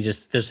easy?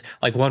 Just there's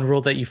like one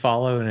rule that you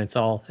follow, and it's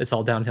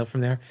all downhill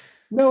from there?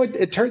 No,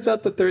 it turns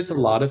out that there's a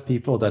lot of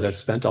people that have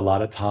spent a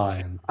lot of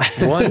time.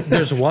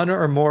 There's one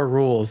or more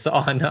rules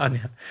on.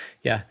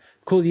 Yeah,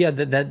 cool. Yeah,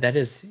 that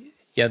is.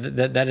 Yeah,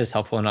 that is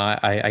helpful, and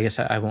I guess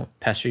I won't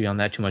pester you on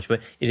that too much,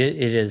 but it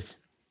is.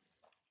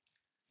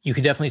 You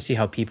could definitely see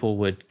how people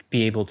would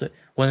be able to.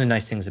 One of the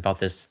nice things about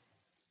this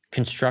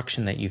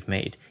construction that you've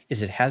made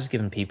is it has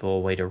given people a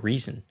way to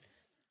reason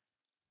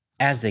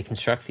as they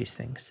construct these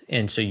things,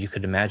 and so you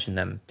could imagine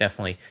them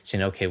definitely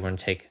saying, "Okay, we're going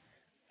to take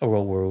a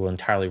world where we'll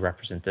entirely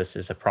represent this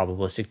as a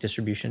probabilistic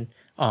distribution,"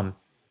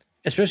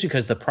 especially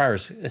because the prior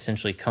is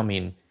essentially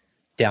coming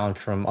down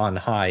from on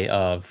high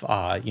of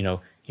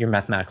your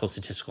mathematical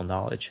statistical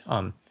knowledge.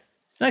 And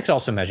I could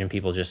also imagine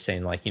people just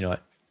saying like,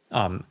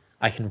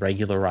 I can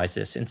regularize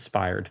this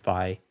inspired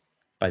by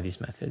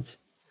these methods.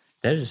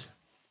 That is.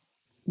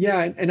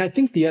 Yeah, and I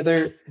think the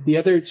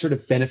other sort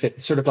of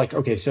benefit, sort of like,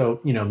 okay, so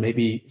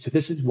maybe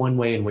this is one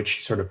way in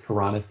which sort of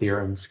Piranha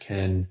theorems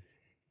can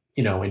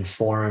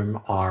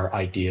inform our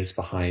ideas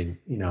behind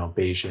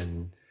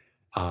Bayesian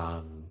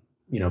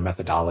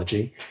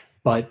methodology.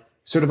 But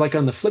sort of like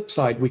on the flip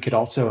side, we could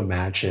also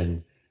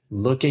imagine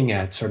looking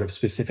at sort of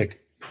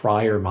specific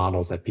prior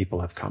models that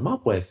people have come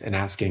up with and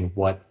asking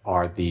what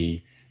are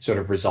the sort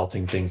of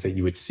resulting things that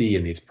you would see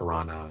in these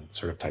piranha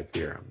sort of type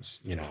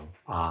theorems,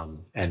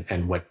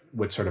 and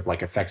what sort of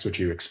like effects would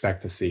you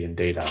expect to see in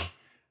data,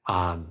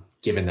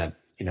 given that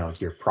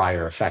your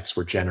prior effects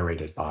were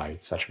generated by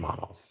such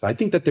models. So I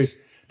think that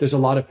there's a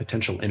lot of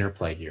potential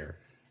interplay here,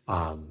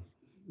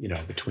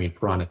 between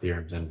piranha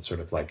theorems and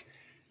sort of like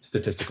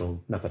statistical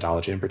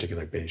methodology, in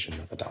particular Bayesian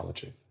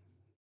methodology.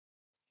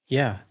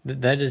 Yeah,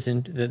 that's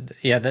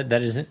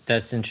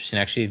interesting.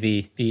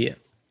 Actually, the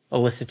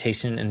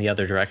elicitation in the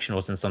other direction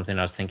wasn't something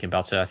I was thinking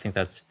about. So I think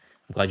I'm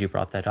glad you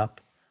brought that up.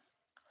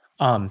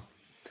 Um,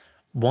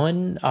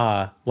 one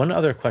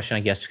other question,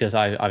 I guess, because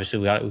I obviously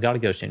we got to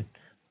go soon,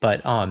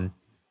 but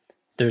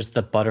there's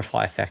the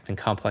butterfly effect in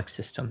complex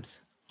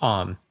systems.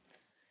 And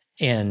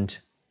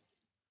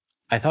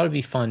I thought it'd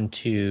be fun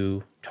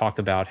to talk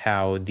about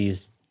how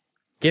these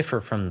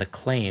differ from the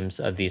claims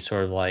of these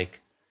sort of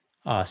like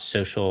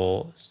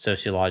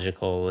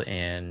sociological,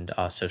 and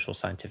social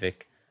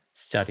scientific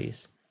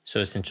studies.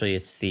 So essentially,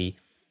 it's the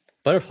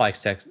butterfly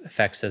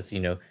effect says,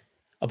 a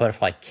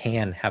butterfly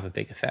can have a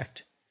big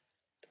effect.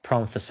 The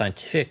problem with the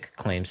scientific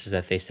claims is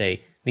that they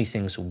say these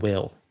things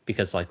will,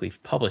 because like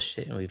we've published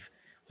it and we've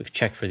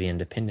checked for the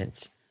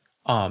independence.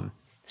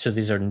 So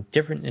these are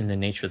different in the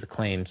nature of the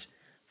claims,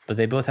 but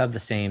they both have the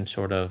same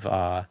sort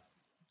of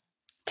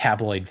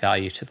tabloid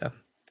value to them.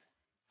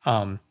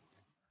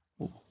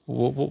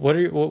 What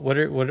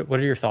are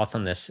your thoughts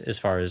on this as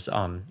far as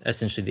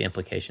essentially the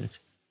implications?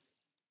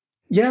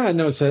 Yeah,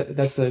 no,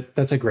 that's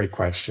a great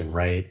question,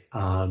 right?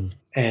 And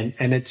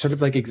it sort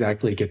of like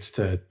exactly gets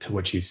to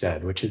what you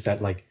said, which is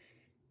that like,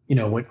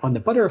 when on the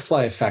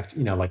butterfly effect,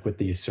 like with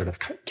these sort of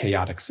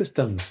chaotic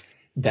systems,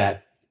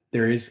 that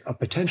there is a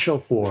potential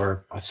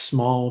for a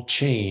small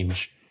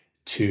change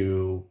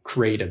to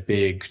create a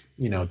big,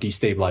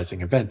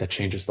 destabilizing event that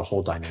changes the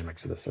whole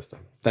dynamics of the system.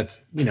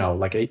 That's,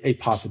 like a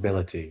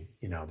possibility,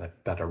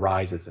 that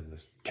arises in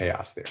this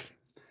chaos theory.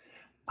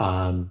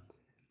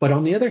 But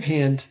on the other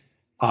hand,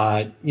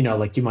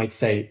 like you might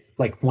say,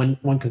 like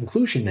one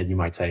conclusion that you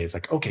might say is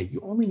like, okay,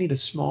 you only need a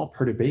small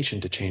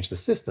perturbation to change the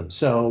system.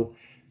 So,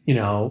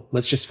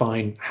 let's just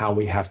find how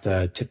we have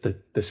to tip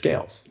the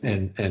scales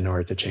in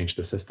order to change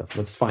the system.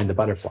 Let's find the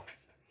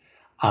butterflies.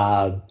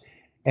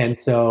 And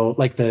so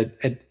like the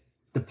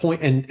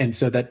point, and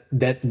so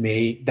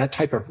that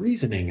type of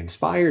reasoning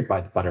inspired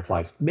by the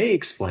butterflies may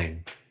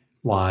explain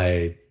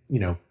why,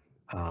 in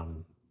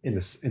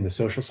the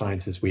social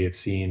sciences, we have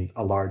seen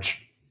a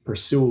large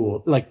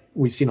pursuit, like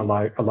we've seen a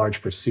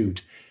large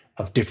pursuit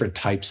of different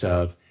types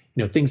of,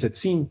 things that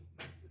seem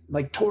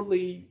like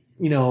totally,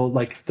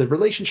 like the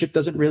relationship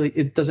doesn't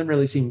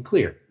really seem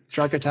clear.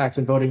 Shark attacks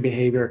and voting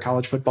behavior,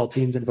 college football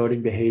teams and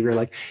voting behavior,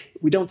 like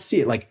we don't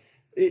see it. Like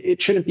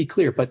it shouldn't be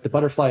clear, but the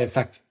butterfly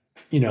effect,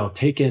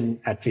 taken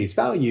at face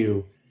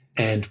value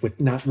and with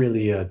not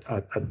really a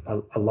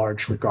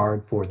large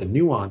regard for the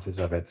nuances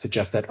of it,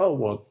 suggests that, oh,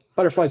 well,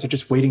 butterflies are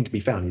just waiting to be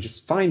found. You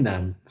just find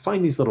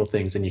these little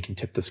things, and you can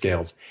tip the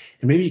scales.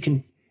 And maybe you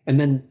can, and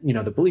then,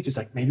 the belief is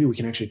like, maybe we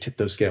can actually tip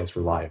those scales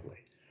reliably.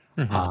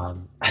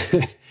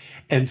 Mm-hmm.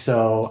 And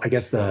so I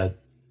guess the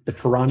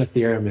Piranha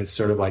theorem is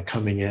sort of like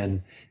coming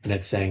in and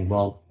it's saying,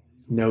 well,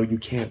 no, you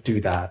can't do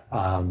that.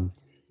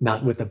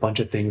 Not with a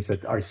bunch of things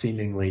that are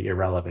seemingly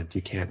irrelevant.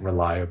 You can't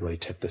reliably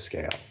tip the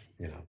scale,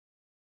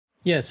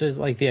 Yeah, so it's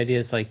like the idea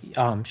is like,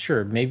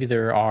 sure, maybe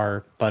there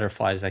are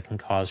butterflies that can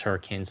cause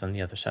hurricanes on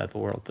the other side of the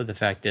world, but the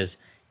fact is,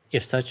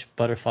 if such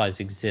butterflies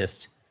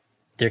exist,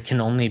 there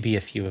can only be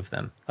a few of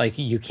them. Like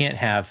you can't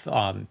have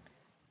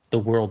the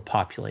world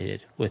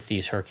populated with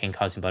these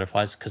hurricane-causing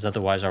butterflies, because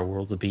otherwise our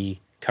world would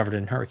be covered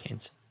in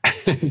hurricanes.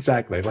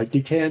 Exactly. Like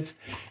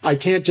I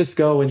can't just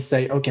go and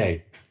say,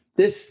 okay,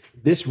 this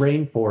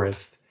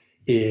rainforest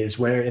is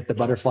where if the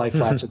butterfly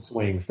flaps its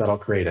wings, that'll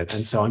create it.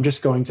 And so I'm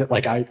just going to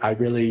like, I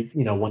really,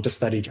 want to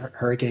study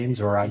hurricanes,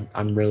 or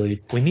I'm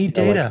really, we need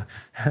data.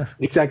 Like,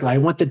 exactly. I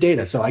want the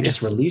data. So I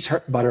just release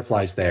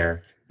butterflies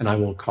there and I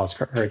will cause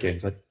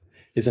hurricanes. That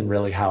isn't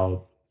really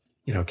how,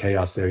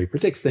 chaos theory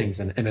predicts things.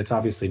 And it's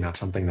obviously not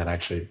something that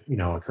actually,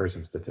 occurs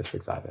in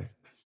statistics either.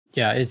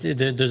 Yeah,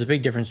 there's a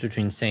big difference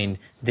between saying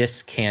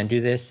this can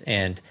do this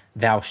and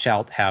thou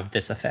shalt have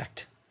this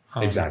effect.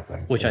 Exactly.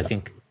 Which I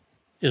think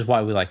is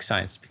why we like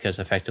science, because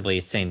effectively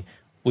it's saying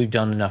we've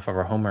done enough of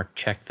our homework,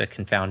 checked the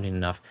confounding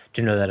enough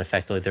to know that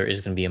effectively there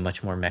is going to be a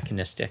much more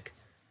mechanistic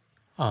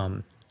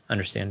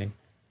understanding.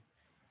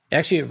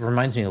 Actually, it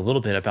reminds me a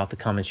little bit about the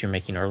comments you're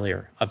making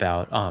earlier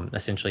about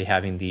essentially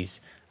having these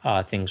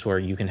things where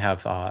you can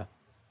have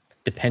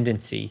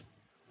dependency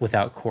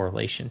without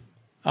correlation.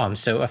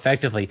 So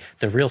effectively,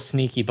 the real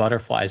sneaky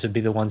butterflies would be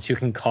the ones who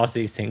can cause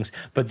these things,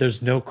 but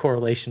there's no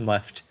correlation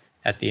left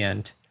at the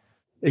end.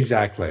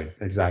 Exactly.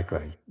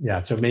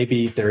 Yeah. So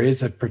maybe there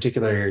is a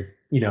particular,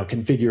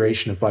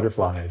 configuration of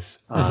butterflies,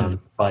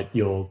 but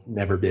you'll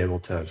never be able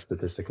to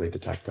statistically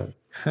detect it.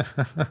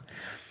 Well,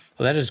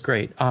 that is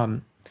great.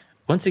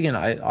 Once again,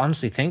 I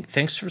honestly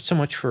thanks so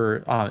much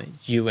for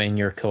you and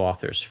your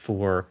co-authors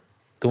for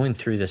going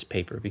through this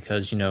paper,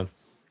 because,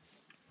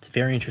 it's a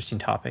very interesting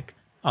topic.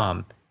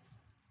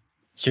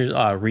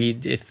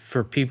 read if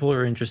for people who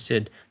are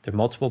interested. There are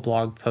multiple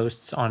blog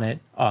posts on it.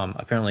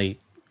 Apparently,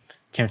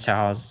 Terrence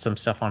Howe has some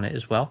stuff on it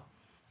as well,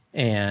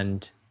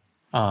 and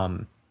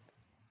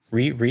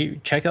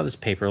check out this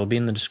paper. It'll be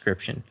in the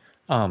description.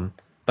 But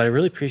I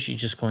really appreciate you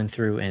just going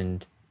through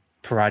and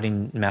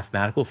providing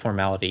mathematical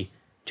formality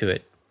to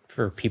it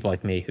for people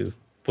like me who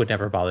would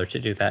never bother to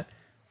do that.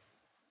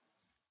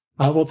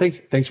 Well,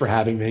 thanks for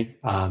having me.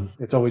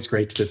 It's always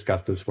great to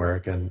discuss this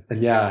work, and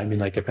yeah, I mean,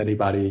 like if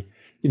anybody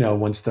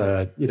wants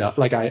to,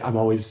 like I'm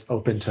always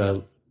open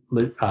to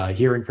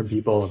hearing from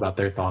people about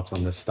their thoughts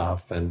on this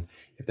stuff, and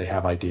if they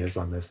have ideas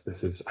on this.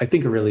 This is, I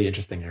think, a really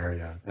interesting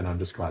area, and I'm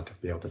just glad to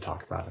be able to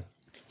talk about it.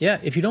 Yeah,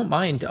 if you don't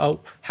mind,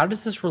 how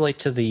does this relate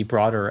to the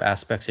broader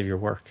aspects of your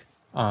work?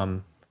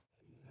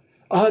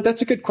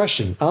 That's a good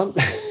question.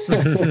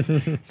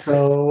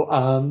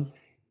 So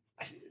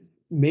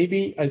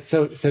maybe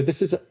so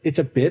this is it's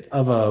a bit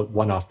of a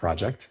one-off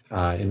project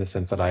in the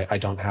sense that I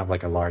don't have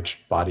like a large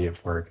body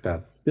of work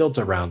that builds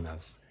around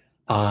this.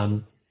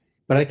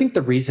 But I think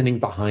the reasoning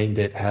behind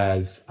it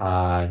has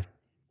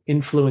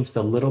influenced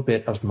a little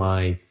bit of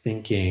my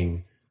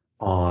thinking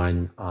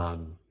on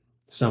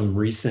some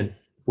recent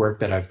work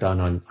that I've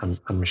done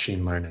on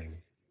machine learning.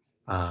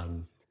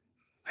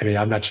 I mean,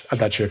 I'm not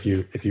sure if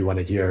you want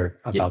to hear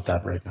about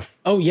that right now.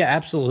 Oh yeah,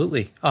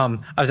 absolutely. I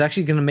was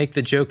actually going to make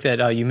the joke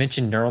that you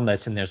mentioned neural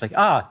nets in there. It's like,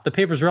 the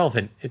paper's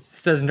relevant. It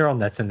says neural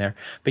nets in there.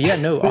 But yeah,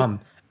 no.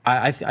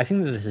 I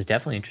think that this is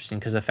definitely interesting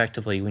because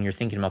effectively, when you're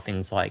thinking about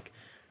things like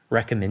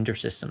recommender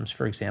systems,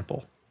 for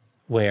example,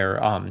 where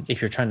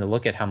if you're trying to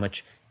look at how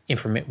much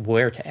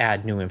where to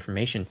add new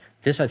information,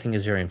 this I think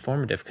is very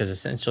informative because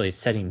essentially it's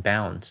setting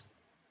bounds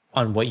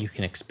on what you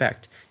can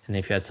expect, and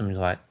if you add something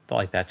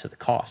like that to the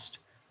cost.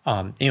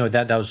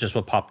 That was just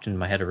what popped into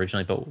my head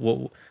originally. But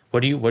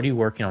what are you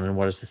working on, and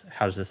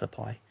how does this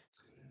apply?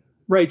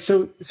 Right.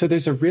 So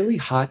there's a really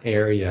hot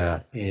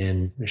area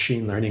in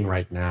machine learning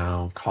right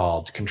now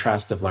called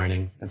contrastive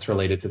learning. That's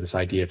related to this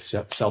idea of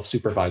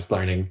self-supervised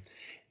learning,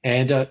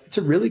 and it's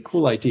a really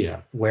cool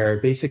idea where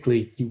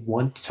basically you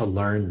want to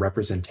learn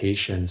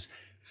representations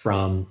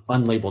from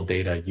unlabeled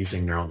data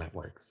using neural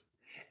networks.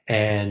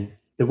 And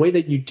the way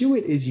that you do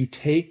it is you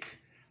take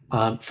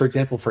for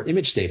example, for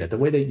image data, the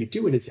way that you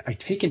do it is I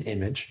take an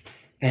image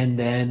and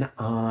then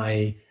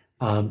I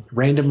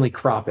randomly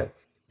crop it.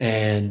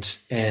 And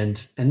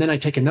then I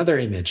take another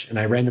image and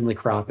I randomly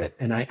crop it.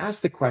 And I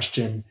ask the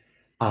question,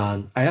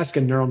 I ask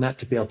a neural net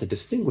to be able to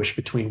distinguish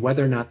between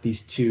whether or not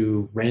these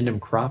two random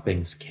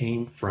croppings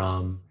came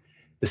from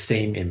the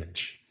same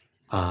image.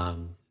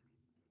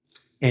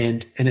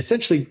 And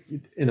essentially,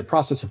 in the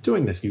process of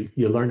doing this, you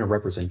learn a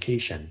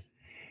representation.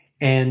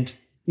 And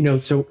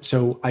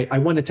so I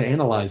wanted to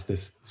analyze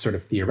this sort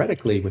of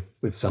theoretically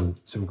with some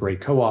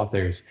great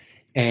co-authors,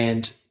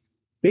 and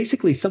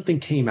basically something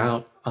came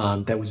out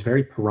that was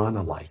very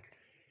Piranha-like,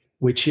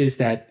 which is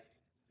that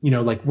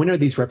like when are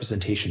these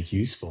representations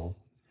useful?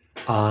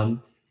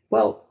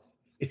 Well,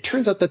 it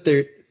turns out that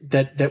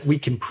that we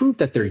can prove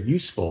that they're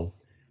useful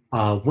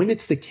when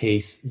it's the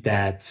case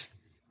that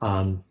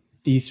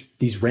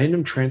these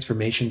random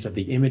transformations of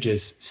the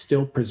images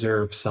still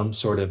preserve some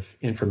sort of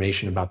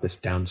information about this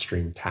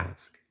downstream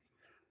task.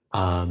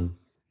 And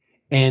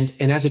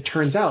as it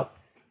turns out,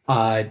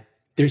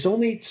 there's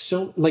only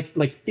so like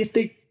if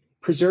they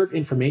preserve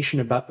information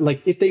about,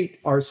 like if they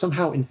are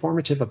somehow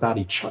informative about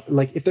each other,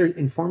 like if they're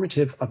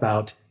informative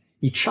about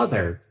each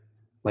other,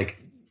 like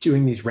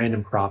doing these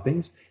random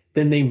croppings,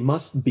 then they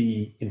must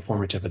be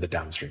informative of the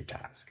downstream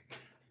task.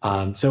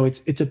 So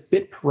it's a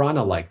bit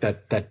Piranha-like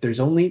that there's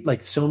only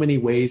like so many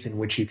ways in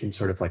which you can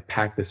sort of like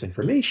pack this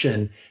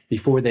information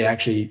before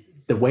the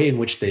way in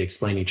which they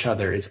explain each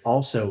other is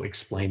also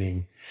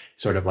explaining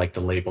sort of like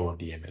the label of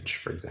the image,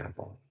 for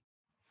example.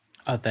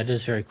 That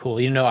is very cool.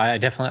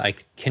 I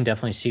can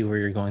definitely see where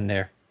you're going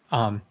there.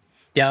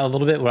 Yeah, a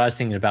little bit what I was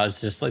thinking about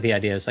is just like the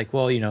idea is like,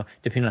 well,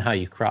 depending on how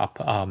you crop,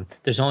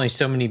 there's only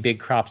so many big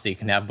crops that you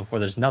can have before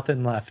there's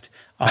nothing left.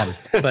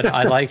 But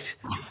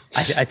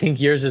I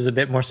think yours is a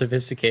bit more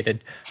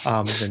sophisticated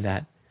than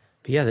that.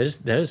 But yeah,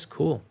 that is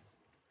cool.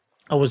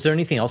 Oh, was there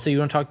anything else that you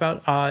want to talk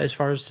about as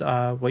far as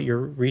what your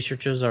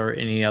research is, or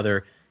any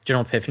other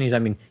general epiphanies? I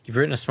mean, you've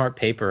written a smart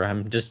paper.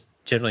 I'm just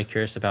generally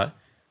curious about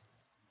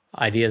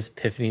ideas,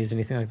 epiphanies,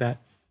 anything like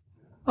that.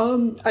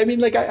 I mean,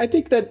 like I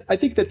think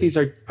that these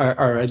are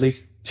at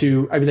least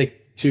two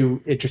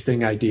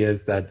interesting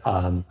ideas that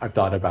I've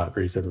thought about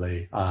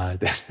recently.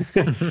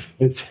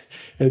 It's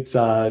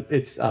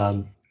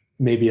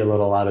maybe a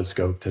little out of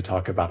scope to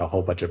talk about a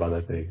whole bunch of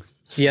other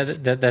things. Yeah,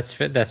 that's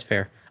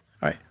fair.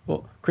 All right.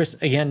 Well, Chris,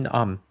 again,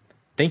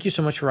 thank you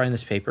so much for writing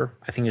this paper.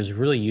 I think it was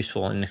really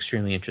useful and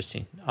extremely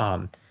interesting.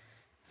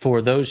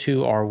 For those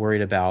who are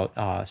worried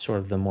about sort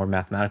of the more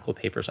mathematical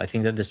papers, I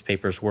think that this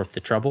paper is worth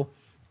the trouble,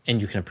 and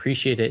you can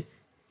appreciate it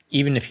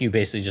even if you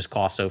basically just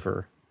gloss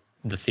over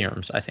the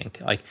theorems. I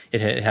think like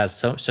it has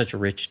such a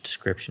rich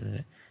description in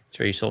it. It's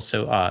very useful.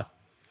 So,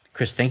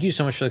 Chris, thank you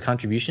so much for the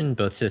contribution,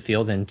 both to the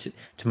field and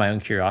to my own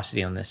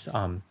curiosity on this.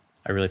 I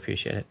really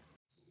appreciate it.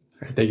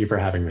 Thank you for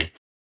having me.